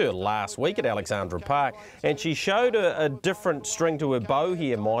this was her last week at Alexandra Park, and she showed a different string to her bow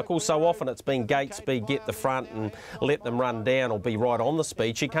here, Michael. So often it's been gate speed, get the front and let them run down or be right on the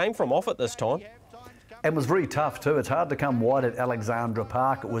speed. She came from off it this time. And was very tough too. It's hard to come wide at Alexandra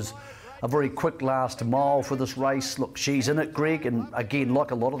Park. It was a very quick last mile for this race. Look, she's in it, Greg, and again, like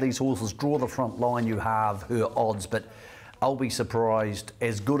a lot of these horses, draw the front line, you have her odds, but I'll be surprised,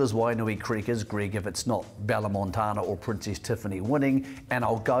 as good as Wainui Creek is, Greg, if it's not Bellamontana or Princess Tiffany winning, and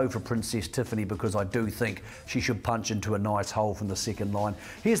I'll go for Princess Tiffany because I do think she should punch into a nice hole from the second line.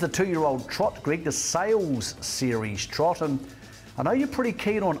 Here's the 2-year-old trot, Greg, the Sales Series trot, and I know you're pretty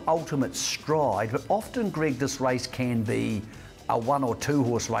keen on Ultimate Stride, but often, Greg, this race can be a 1 or 2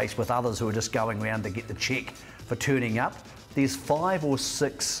 horse race with others who are just going around to get the check for turning up. There's 5 or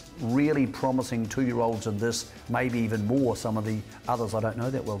 6 really promising 2-year-olds in this, maybe even more. Some of the others I don't know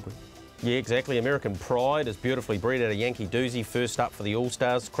that well, Greg. Yeah, exactly. American Pride is beautifully bred out of Yankee Doozy, first up for the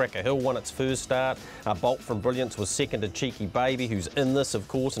All-Stars. Cracker Hill won its first start. Bolt from Brilliance was second to Cheeky Baby, who's in this, of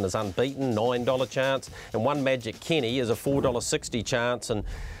course, and is unbeaten, $9 chance. And One Magic Kenny is a $4.60 chance. And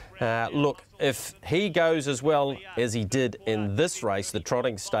look, if he goes as well as he did in this race, the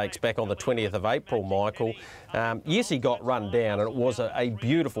Trotting Stakes, back on the 20th of April, Michael, yes, he got run down, and it was a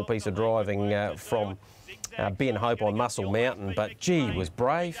beautiful piece of driving from Ben Hope on Muscle Mountain, but gee, he was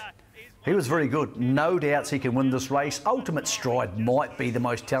brave. He was very good. No doubts he can win this race. Ultimate Stride might be the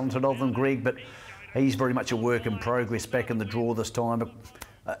most talented of them, Greg, but he's very much a work in progress back in the draw this time.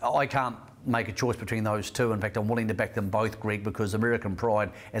 But I can't make a choice between those two. In fact, I'm willing to back them both, Greg, because American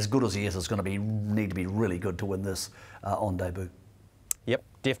Pride, as good as he is going to need to be really good to win this on debut. Yep,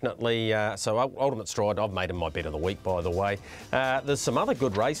 definitely. So Ultimate Stride, I've made him my bet of the week, by the way. There's some other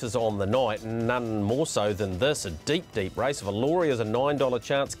good races on the night, none more so than this. A deep race. Valoria's a $9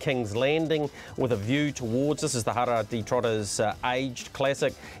 chance. King's Landing with a view towards, this is the Haradi Trotters aged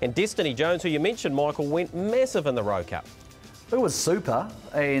classic. And Destiny Jones, who you mentioned, Michael, went massive in the Rowe Cup. It was super,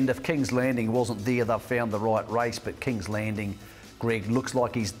 and if King's Landing wasn't there, they've found the right race, but King's Landing, Greg, looks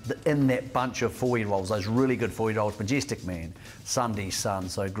like he's in that bunch of 4-year-olds, those really good 4-year-olds, Majestic Man, Sunday's Son.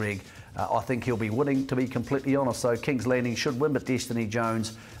 So, Greg, I think he'll be winning, to be completely honest. So, King's Landing should win, but Destiny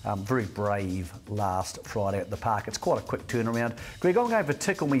Jones, very brave last Friday at the park. It's quite a quick turnaround. Greg, I'm going for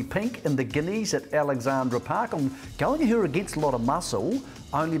Tickle Me Pink in the Guineas at Alexandra Park. I'm going her against a lot of muscle,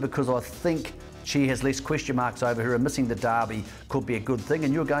 only because I think she has less question marks over her, and missing the Derby could be a good thing.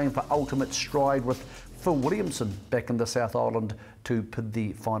 And you're going for Ultimate Stride with Phil Williamson back in the South Island to put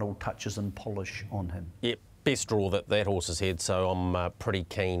the final touches and polish on him. Yep, best draw that horse has had, so I'm pretty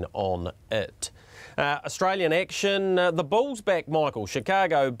keen on it. Australian action, the Bull's back, Michael.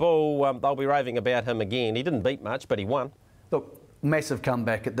 Chicago Bull, they'll be raving about him again. He didn't beat much, but he won. Look, massive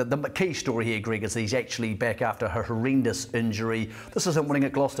comeback. The key story here, Greg, is he's actually back after a horrendous injury. This isn't winning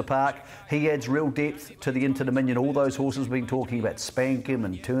at Gloucester Park. He adds real depth to the Inter-Dominion. All those horses we've been talking about, Spank Him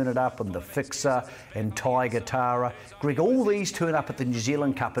and Turn It Up and the Fixer and Tiger Tara. Greg, all these turn up at the New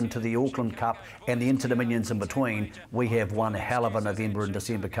Zealand Cup into the Auckland Cup and the Inter-Dominions in between. We have one hell of a November and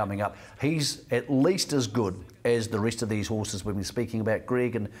December coming up. He's at least as good as the rest of these horses we've been speaking about,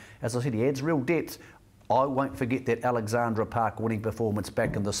 Greg, and as I said, he adds real depth. I won't forget that Alexandra Park winning performance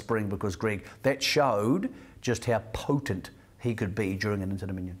back in the spring, because, Greg, that showed just how potent he could be during an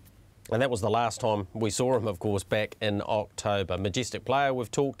Inter-Dominion. And that was the last time we saw him, of course, back in October. Majestic Player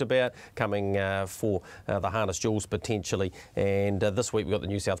we've talked about, coming for the Harness Jewels potentially. And this week we've got the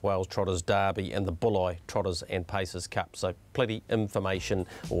New South Wales Trotters Derby and the Bulli Trotters and Pacers Cup. So plenty information,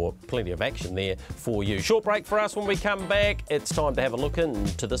 or plenty of action there for you. Short break for us. When we come back, it's time to have a look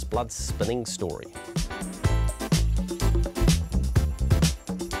into this blood spinning story.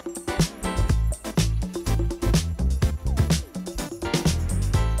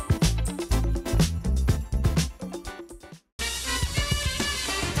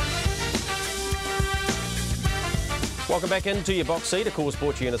 Welcome back into your box seat. Of course,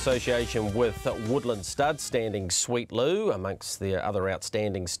 brought to you in association with Woodland Stud, standing Sweet Lou amongst the other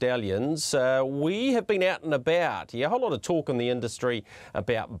outstanding stallions. We have been out and about. Yeah, a whole lot of talk in the industry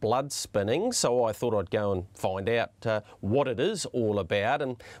about blood spinning, so I thought I'd go and find out what it is all about.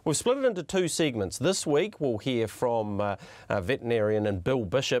 And we've split it into two segments. This week we'll hear from a veterinarian and Bill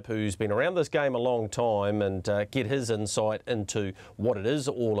Bishop, who's been around this game a long time, and get his insight into what it is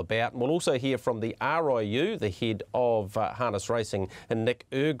all about. And we'll also hear from the RIU, the head of harness racing, and Nick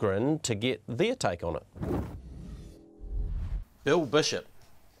Ergren, to get their take on it. Bill Bishop,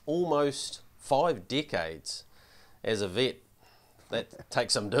 almost 5 decades as a vet. That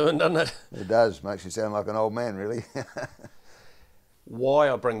takes some doing, doesn't it? It does. Makes you sound like an old man, really.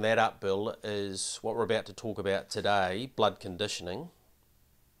 Why I bring that up, Bill, is what we're about to talk about today, blood conditioning,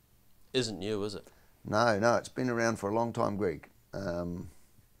 isn't new, is it? No, it's been around for a long time, Greg.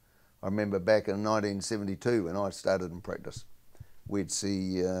 I remember back in 1972 when I started in practice, we'd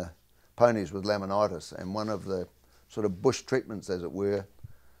see ponies with laminitis, and one of the sort of bush treatments, as it were,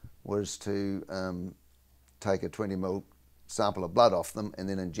 was to take a 20 ml sample of blood off them and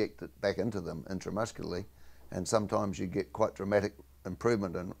then inject it back into them intramuscularly, and sometimes you get quite dramatic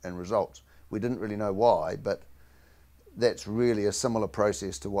improvement in results. We didn't really know why, but that's really a similar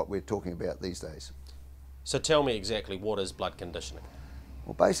process to what we're talking about these days. So tell me exactly, what is blood conditioning?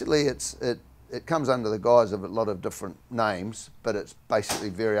 Well, basically it comes under the guise of a lot of different names, but it's basically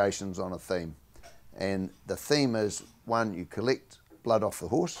variations on a theme. And the theme is, one, you collect blood off the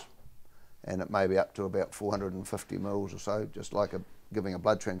horse, and it may be up to about 450 mils or so, just like giving a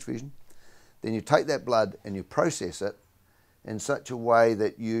blood transfusion. Then you take that blood and you process it in such a way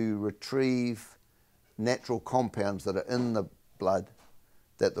that you retrieve natural compounds that are in the blood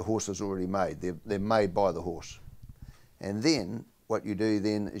that the horse has already made. They're made by the horse. And then what you do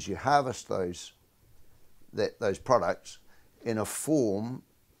then is you harvest those products in a form,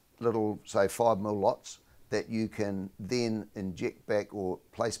 little, say, 5 ml lots, that you can then inject back or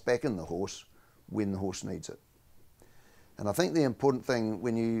place back in the horse when the horse needs it. And I think the important thing,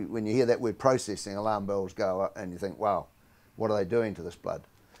 when you hear that word processing, alarm bells go up and you think, wow, what are they doing to this blood?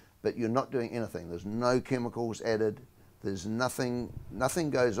 But you're not doing anything. There's no chemicals added. There's nothing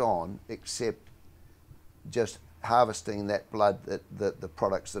goes on except just harvesting that blood, the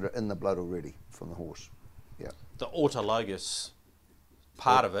products that are in the blood already from the horse. Yeah. The autologous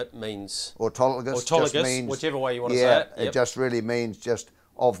part of it means... Autologous just means, whichever way you want to say it. Yep. It just really means just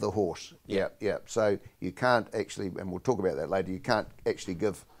of the horse. Yeah. So you can't actually, and we'll talk about that later, you can't actually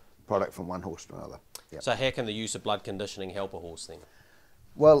give product from one horse to another. Yep. So how can the use of blood conditioning help a horse then?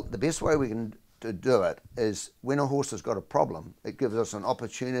 Well, the best way we can do it is, when a horse has got a problem, it gives us an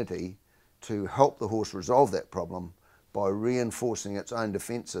opportunity to help the horse resolve that problem by reinforcing its own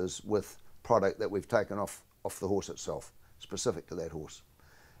defences with product that we've taken off the horse itself, specific to that horse.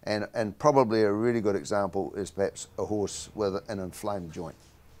 And probably a really good example is perhaps a horse with an inflamed joint.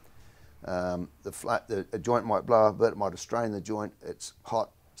 A joint might blow up a bit, it might have strained the joint, it's hot,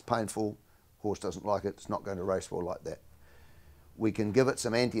 it's painful, horse doesn't like it, it's not going to race well like that. We can give it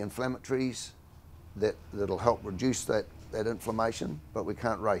some anti-inflammatories that'll help reduce that inflammation, but we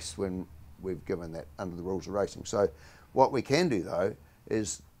can't race when we've given that under the rules of racing. So what we can do, though,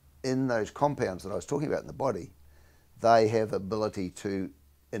 is in those compounds that I was talking about in the body, they have ability to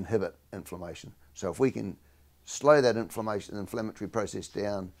inhibit inflammation. So if we can slow that inflammatory process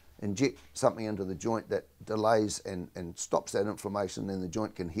down, inject something into the joint that delays and stops that inflammation, then the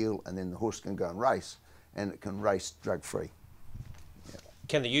joint can heal, and then the horse can go and race, and it can race drug-free. Yeah.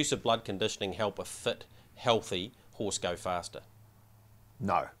 Can the use of blood conditioning help a fit, healthy horse go faster?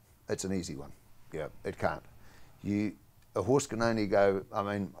 No. It's an easy one. Yeah, it can't. A horse can only go, I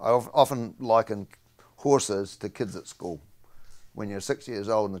mean, I often liken horses to kids at school. When you're 6 years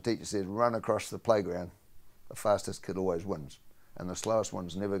old and the teacher says, run across the playground, the fastest kid always wins, and the slowest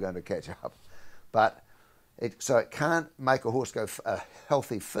one's never going to catch up. But so it can't make a horse a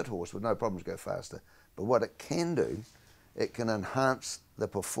healthy, fit horse with no problems go faster. But what it can do, it can enhance the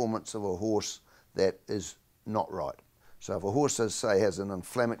performance of a horse that is not right. So if a horse, has an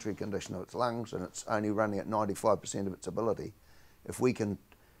inflammatory condition of its lungs and it's only running at 95% of its ability, if we can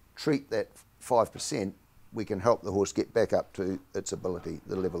treat that 5%, we can help the horse get back up to its ability,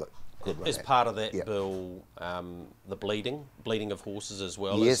 the level it could run Is at. part of that, Yep. Bill, the bleeding of horses as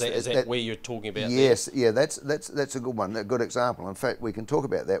well? Yes, is that where you're talking about? Yes, there? Yeah, that's a good one, a good example. In fact, we can talk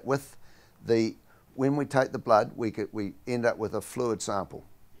about that with when we take the blood, we end up with a fluid sample,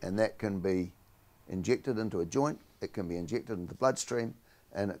 and that can be injected into a joint, it can be injected into the bloodstream,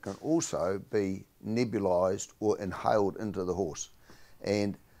 and it can also be nebulized or inhaled into the horse.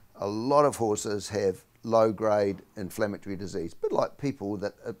 And a lot of horses have low-grade inflammatory disease, a bit like people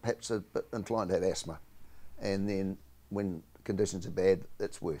that are perhaps a bit inclined to have asthma, and then when conditions are bad,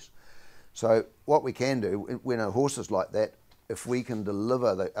 it's worse. So what we can do when a horse is like that, if we can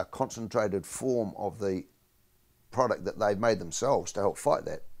deliver a concentrated form of the product that they've made themselves to help fight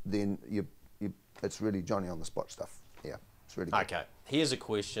that, then it's really Johnny on the spot stuff. Yeah, it's really good. Okay, here's a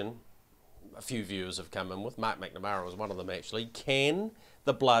question a few viewers have come in with. Mark McNamara was one of them actually. Can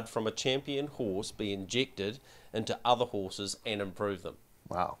the blood from a champion horse be injected into other horses and improve them?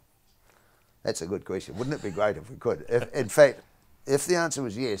 Wow, that's a good question. Wouldn't it be great if we could? In fact, if the answer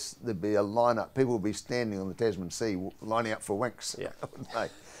was yes, there'd be a lineup. People would be standing on the Tasman Sea lining up for winks. Yeah.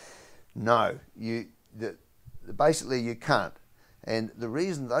 No, basically you can't. And the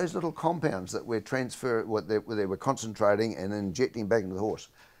reason those little compounds that we're they were concentrating and injecting back into the horse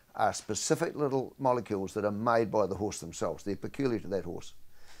are specific little molecules that are made by the horse themselves. They're peculiar to that horse.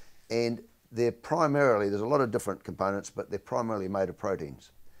 And they're primarily, there's a lot of different components, but they're primarily made of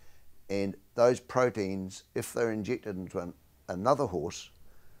proteins. And those proteins, if they're injected into another horse,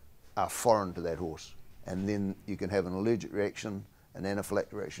 are foreign to that horse. And then you can have an allergic reaction, an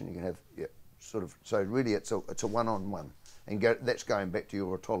anaphylactic reaction, you can have, so really it's a one-on-one. And that's going back to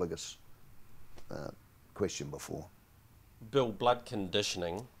your autologous question before. Bill, blood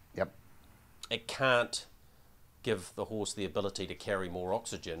conditioning, yep, it can't give the horse the ability to carry more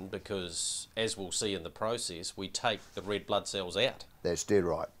oxygen because, as we'll see in the process, we take the red blood cells out. That's dead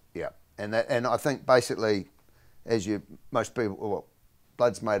right, yeah. And I think basically, most people, well,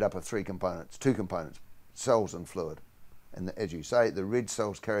 blood's made up of two components, cells and fluid. And as you say, the red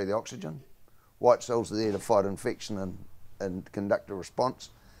cells carry the oxygen, white cells are there to fight infection and conduct a response,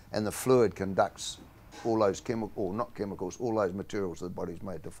 and the fluid conducts all those all those materials that the body's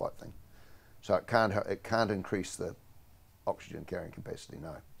made to fight things. So it can't increase the oxygen carrying capacity,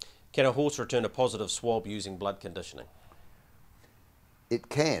 no. Can a horse return a positive swab using blood conditioning? It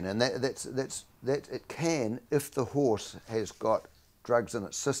can, and it can if the horse has got drugs in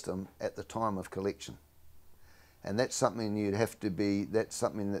its system at the time of collection. And that's something that's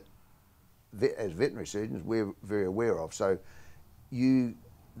something that as veterinary surgeons we're very aware of. So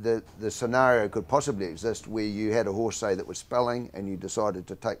the scenario could possibly exist where you had a horse, say, that was spelling and you decided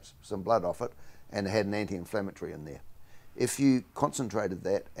to take some blood off it and it had an anti-inflammatory in there. If you concentrated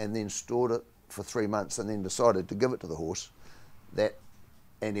that and then stored it for 3 months and then decided to give it to the horse, that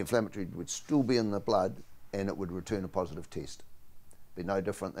anti-inflammatory would still be in the blood and it would return a positive test. Be no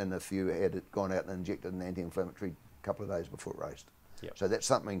different than if you had gone out and injected an anti-inflammatory a couple of days before it raced. Yep. So that's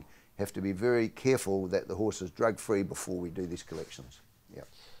something you have to be very careful that the horse is drug-free before we do these collections. Yep.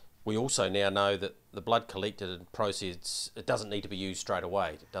 We also now know that the blood collected and processed, it doesn't need to be used straight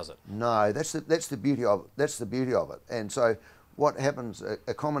away, does it? No, that's the beauty of it. That's the beauty of it. And so what happens,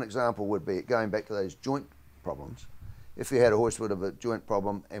 a common example would be, going back to those joint problems, if you had a horse with a joint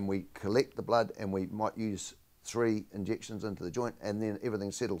problem and we collect the blood and we might use 3 injections into the joint and then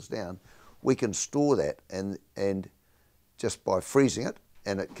everything settles down, we can store that and just by freezing it,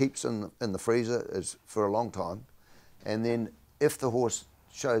 and it keeps in the freezer for a long time, and then if the horse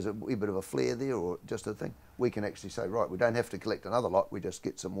shows a wee bit of a flare there or just a thing, we can actually say, right, we don't have to collect another lot, we just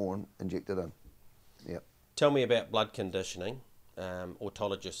get some more and inject it in. Yep. Tell me about blood conditioning,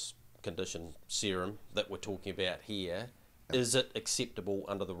 autologous conditioned serum that we're talking about here. Yep. Is it acceptable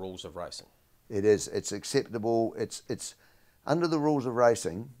under the rules of racing? It is. It's acceptable. It's under the rules of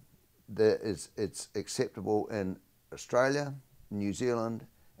racing. It's acceptable in Australia, New Zealand,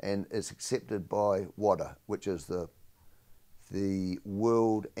 and it's accepted by WADA, which is the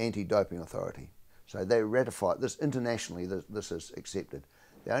World Anti-Doping Authority. So they ratify this internationally. This is accepted.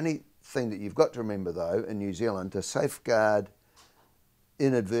 The only thing that you've got to remember, though, in New Zealand, to safeguard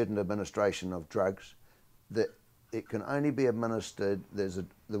inadvertent administration of drugs, that it can only be administered, there's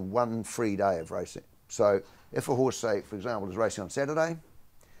the one free day of racing. So if a horse, say, for example, is racing on Saturday,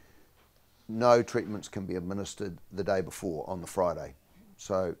 no treatments can be administered the day before, on the Friday.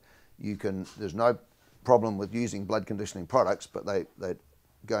 So there's no problem with using blood conditioning products, but they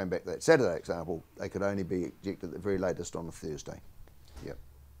going back to that Saturday example, they could only be injected at the very latest on a Thursday. Yep.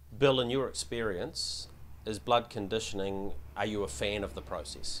 Bill, in your experience, is blood conditioning, are you a fan of the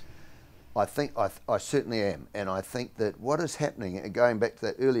process? I think I certainly am, and I think that what is happening, and going back to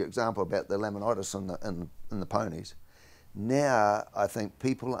that earlier example about the laminitis in the ponies, now I think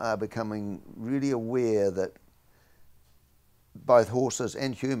people are becoming really aware that both horses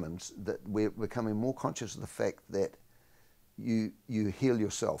and humans, that we're becoming more conscious of the fact that you heal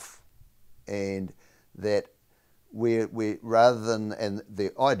yourself, and that we're rather than, and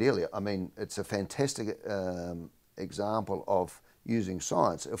ideally, I mean, it's a fantastic example of using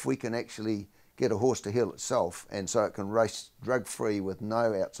science. If we can actually get a horse to heal itself, and so it can race drug-free with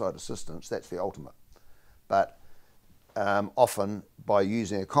no outside assistance, that's the ultimate. But often by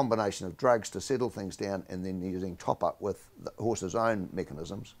using a combination of drugs to settle things down and then using top-up with the horse's own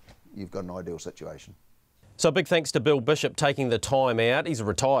mechanisms, you've got an ideal situation. So big thanks to Bill Bishop taking the time out. He's a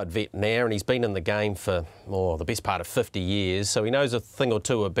retired vet now and he's been in the game for the best part of 50 years, so he knows a thing or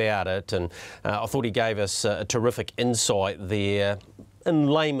two about it, and I thought he gave us a terrific insight there in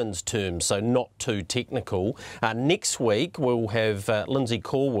layman's terms, so not too technical. Next week we'll have Lindsay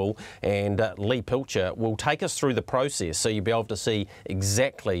Corwell and Lee Pilcher will take us through the process, so you'll be able to see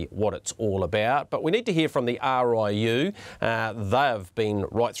exactly what it's all about. But we need to hear from the RIU. They've been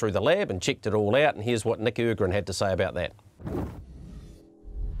right through the lab and checked it all out, and here's what Nick Ergren had to say about that.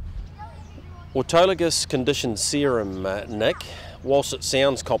 Autologous conditioned serum, Nick, whilst it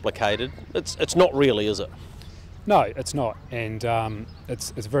sounds complicated, it's not really, is it? No, it's not, and it's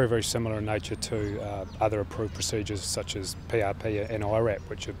very, very similar in nature to other approved procedures such as PRP and IRAP,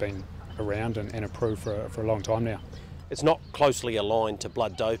 which have been around and approved for a long time now. It's not closely aligned to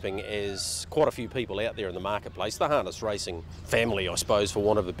blood doping, as quite a few people out there in the marketplace, the harness racing family, I suppose, for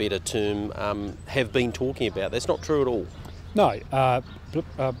want of a better term, have been talking about. That's not true at all. No,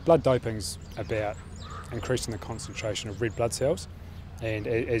 blood doping's about increasing the concentration of red blood cells, and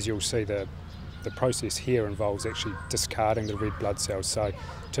as you'll see, the process here involves actually discarding the red blood cells, so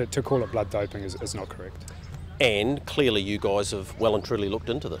to call it blood doping is not correct. And clearly you guys have well and truly looked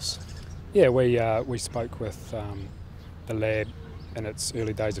into this. Yeah, we spoke with the lab in its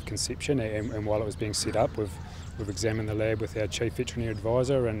early days of conception, and while it was being set up, we've examined the lab with our chief veterinary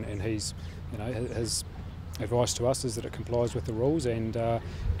advisor, and he's, his advice to us is that it complies with the rules, and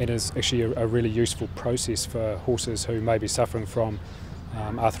is actually a really useful process for horses who may be suffering from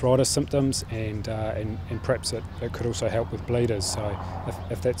arthritis symptoms, and perhaps it could also help with bleeders. So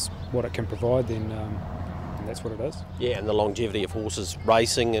if that's what it can provide, then that's what it is. Yeah, and the longevity of horses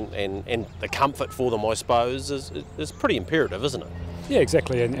racing and the comfort for them, I suppose, is pretty imperative, isn't it? Yeah,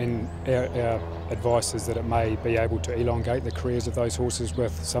 exactly, and our advice is that it may be able to elongate the careers of those horses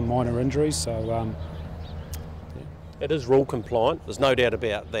with some minor injuries. So it is rule compliant, there's no doubt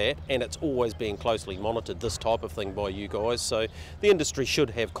about that, and it's always being closely monitored, this type of thing, by you guys, so the industry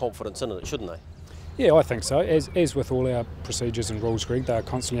should have confidence in it, shouldn't they? Yeah, I think so. As with all our procedures and rules, Greg, they're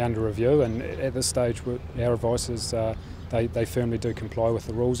constantly under review, and at this stage our advice is they firmly do comply with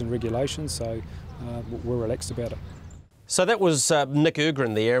the rules and regulations, so we're relaxed about it. So that was Nick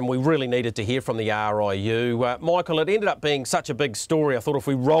Ergren there, and we really needed to hear from the RIU. Michael, it ended up being such a big story, I thought if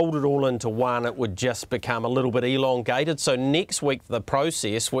we rolled it all into one, it would just become a little bit elongated. So next week, the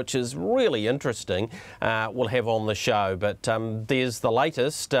process, which is really interesting, we'll have on the show. But there's the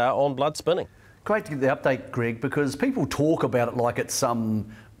latest on blood spinning. Great to get the update, Greg, because people talk about it like it's some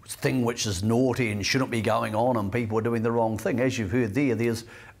thing which is naughty and shouldn't be going on and people are doing the wrong thing. As you've heard there's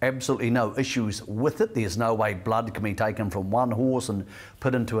absolutely no issues with it. There's no way blood can be taken from one horse and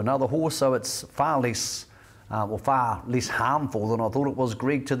put into another horse, so it's far less harmful than I thought it was,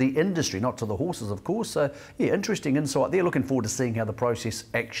 Greg, to the industry, not to the horses, of course. So, yeah, interesting insight there. Looking forward to seeing how the process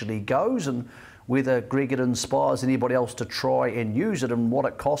actually goes and whether, Greg, it inspires anybody else to try and use it and what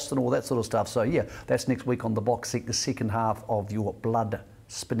it costs and all that sort of stuff. So, yeah, that's next week on the Box Seat, the second half of your blood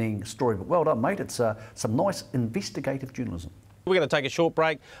spinning story. But well done, mate. It's some nice investigative journalism. We're going to take a short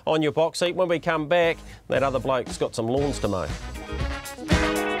break on your Box Seat. When we come back, that other bloke's got some lawns to mow.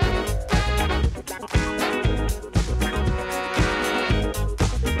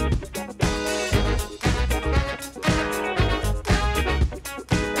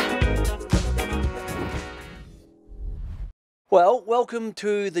 Well, welcome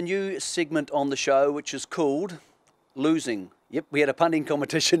to the new segment on the show, which is called Losing. Yep, we had a punting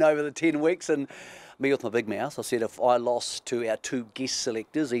competition over the 10 weeks, and me with my big mouth, I said if I lost to our two guest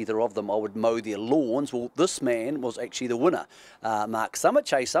selectors, either of them, I would mow their lawns. Well, this man was actually the winner, Mark Summit,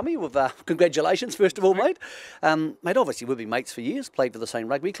 Chase Summy, with congratulations, first of all, mate. Mate, obviously we've been mates for years, played for the same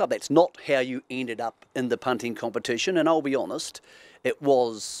rugby club. That's not how you ended up in the punting competition, and I'll be honest, it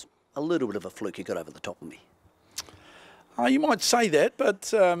was a little bit of a fluke. You got over the top of me. You might say that,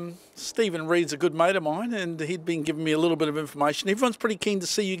 but Stephen Reed's a good mate of mine, and he'd been giving me a little bit of information. Everyone's pretty keen to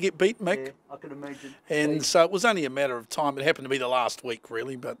see you get beat, Mick. Yeah, I can imagine. And so it was only a matter of time. It happened to be the last week,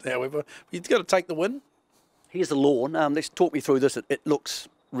 really, but however, you've got to take the win. Here's the lawn. Let's talk me through this. It looks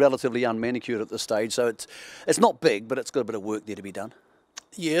relatively unmanicured at this stage, so it's not big, but it's got a bit of work there to be done.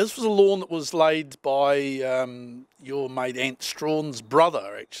 Yeah, this was a lawn that was laid by your mate Ant Strawn's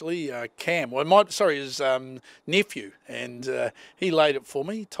brother, actually, Cam. Well, his nephew, and he laid it for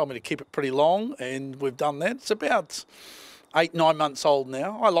me. He told me to keep it pretty long, and we've done that. It's about 8, 9 months old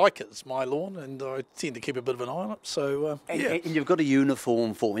now. I like it. It's my lawn, and I tend to keep a bit of an eye on it. So, And you've got a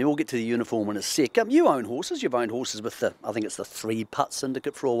uniform for me. We'll get to the uniform in a sec. You own horses. You've owned horses with I think it's the 3 Putt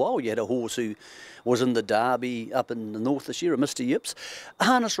Syndicate for a while. You had a horse who was in the Derby up in the north this year, a Mr. Yips.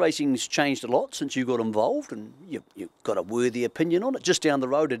 Harness racing's changed a lot since you got involved, and you've got a worthy opinion on it. Just down the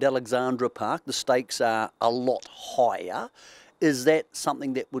road at Alexandra Park, the stakes are a lot higher. Is that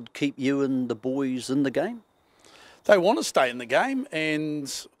something that would keep you and the boys in the game? They want to stay in the game,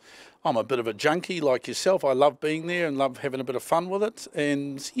 and I'm a bit of a junkie like yourself. I love being there and love having a bit of fun with it.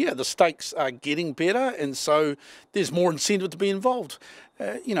 And yeah, the stakes are getting better, and so there's more incentive to be involved.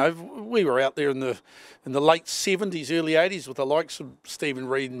 You know, we were out there in the late 70s, early 80s with the likes of Stephen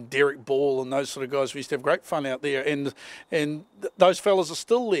Reid and Derek Ball and those sort of guys. We used to have great fun out there, and those fellas are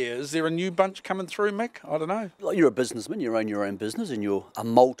still there. Is there a new bunch coming through, Mick? I don't know. Well, you're a businessman. You own your own business, and you're a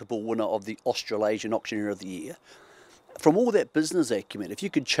multiple winner of the Australasian Auctioneer of the Year. From all that business acumen, if you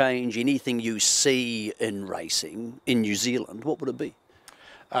could change anything you see in racing in New Zealand, what would it be?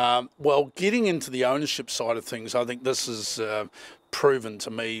 Well, getting into the ownership side of things, I think this is proven to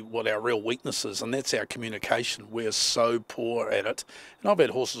me what our real weakness is, and that's our communication. We're so poor at it. And I've had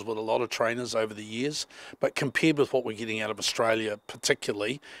horses with a lot of trainers over the years, but compared with what we're getting out of Australia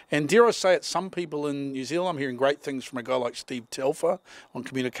particularly, and dare I say it, some people in New Zealand, I'm hearing great things from a guy like Steve Telfer on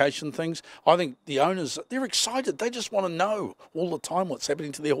communication things. I think the owners, they're excited. They just want to know all the time what's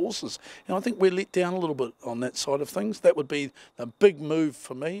happening to their horses. And I think we're let down a little bit on that side of things. That would be a big move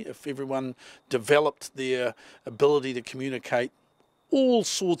for me if everyone developed their ability to communicate all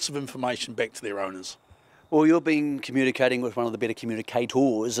sorts of information back to their owners. Well, you've been communicating with one of the better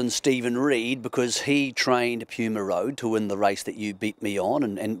communicators in Stephen Reid, because he trained Puma Road to win the race that you beat me on.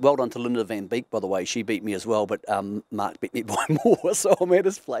 And well done to Linda Van Beek, by the way. She beat me as well, but Mark beat me by more, so I'm at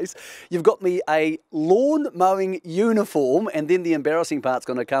his place. You've got me a lawn mowing uniform, and then the embarrassing part's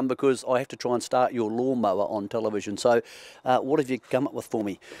going to come because I have to try and start your lawnmower on television. So what have you come up with for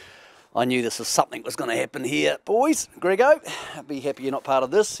me? I knew this was something was going to happen here, boys. Grego, I'll be happy you're not part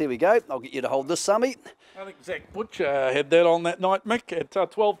of this. Here we go. I'll get you to hold this, Sammy. I think Zach Butcher had that on that night, Mick, at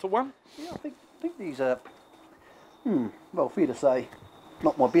 12-1. Yeah, I think these are, well, fair to say,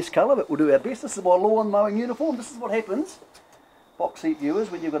 not my best colour, but we'll do our best. This is my lawn mowing uniform. This is what happens, box seat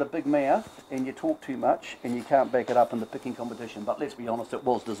viewers, when you've got a big mouth and you talk too much and you can't back it up in the picking competition. But let's be honest, it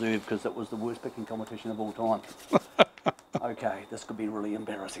was deserved because it was the worst picking competition of all time. Okay, this could be really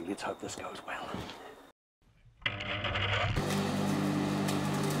embarrassing. Let's hope this goes well.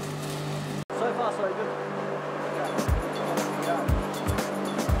 So far, so good.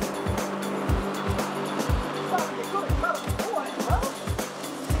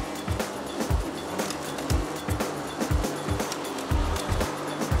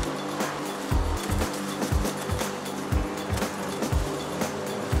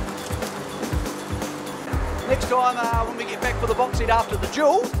 Next time when we get back for the box seat after the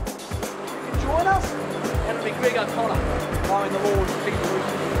duel, you can join us, and it'll be Greg O'Connor mowing the lawn to keep the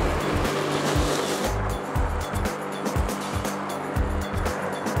roof.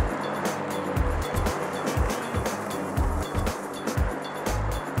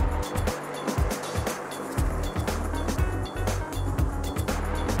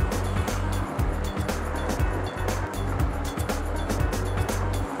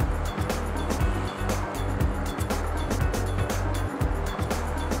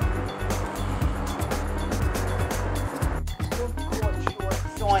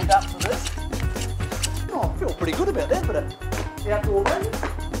 Up for this. Oh, I feel pretty good about that, but outdoor race.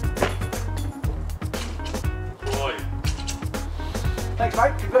 Boy. Thanks,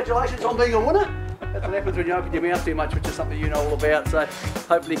 mate. Congratulations on being a winner. That's what happens when you open your mouth too much, which is something you know all about. So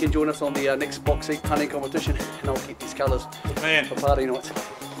hopefully you can join us on the next box seat hunting competition, and I'll keep these colours for party nights.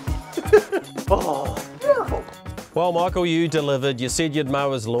 Oh, beautiful. Well, Michael, you delivered. You said you'd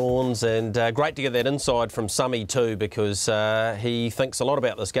mow his lawns, and great to get that insight from Summy too, because he thinks a lot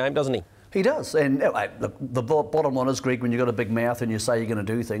about this game, doesn't he? He does, and look, the bottom line is, Greg, when you've got a big mouth and you say you're going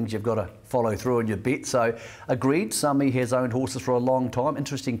to do things, you've got to follow through on your bet. So, agreed, Summy has owned horses for a long time.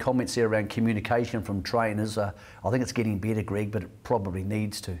 Interesting comments there around communication from trainers. I think it's getting better, Greg, but it probably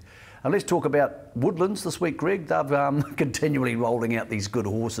needs to. And let's talk about Woodlands this week, Greg. They're continually rolling out these good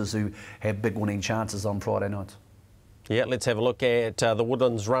horses who have big winning chances on Friday nights. Yeah, let's have a look at the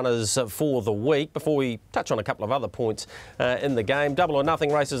Woodlands runners for the week before we touch on a couple of other points in the game. Double or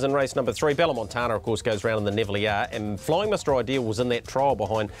nothing races in race number 3. Bella Montana, of course, goes round in the Neville, and Flying Mr Ideal was in that trial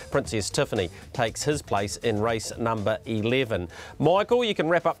behind Princess Tiffany, takes his place in race number 11. Michael, you can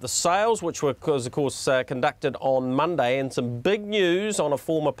wrap up the sales, which was, of course, conducted on Monday, and some big news on a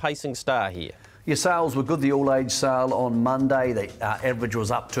former pacing star here. Your sales were good. The all-age sale on Monday, the average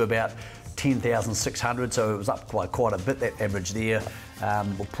was up to about 10,600, so it was up quite a bit, that average there.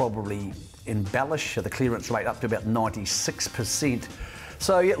 We'll probably embellish the clearance rate up to about 96%.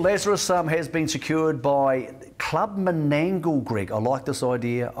 So yeah, Lazarus has been secured by Club Menangle, Greg. I like this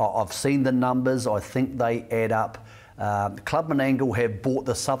idea. I've seen the numbers. I think they add up. Club Menangle have bought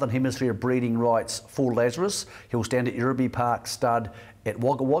the Southern Hemisphere breeding rights for Lazarus. He'll stand at Yirribee Park Stud at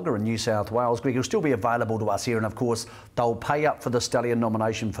Wagga Wagga in New South Wales. Greg, he'll still be available to us here, and of course they'll pay up for the stallion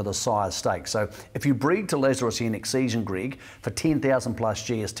nomination for the sire stake. So if you breed to Lazarus here next season, Greg, for 10,000 plus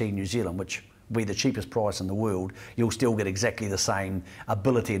GST New Zealand, which will be the cheapest price in the world, you'll still get exactly the same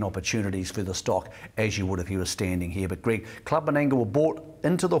ability and opportunities for the stock as you would if you were standing here. But Greg, Club Menangle were bought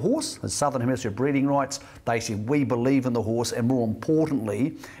into the horse, the Southern Hemisphere breeding rights. They said, we believe in the horse, and more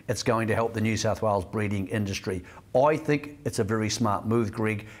importantly, it's going to help the New South Wales breeding industry. I think it's a very smart move,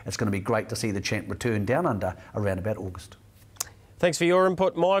 Greg. It's going to be great to see the champ return down under around about August. Thanks for your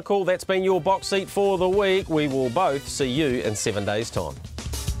input, Michael. That's been your box seat for the week. We will both see you in 7 days' time.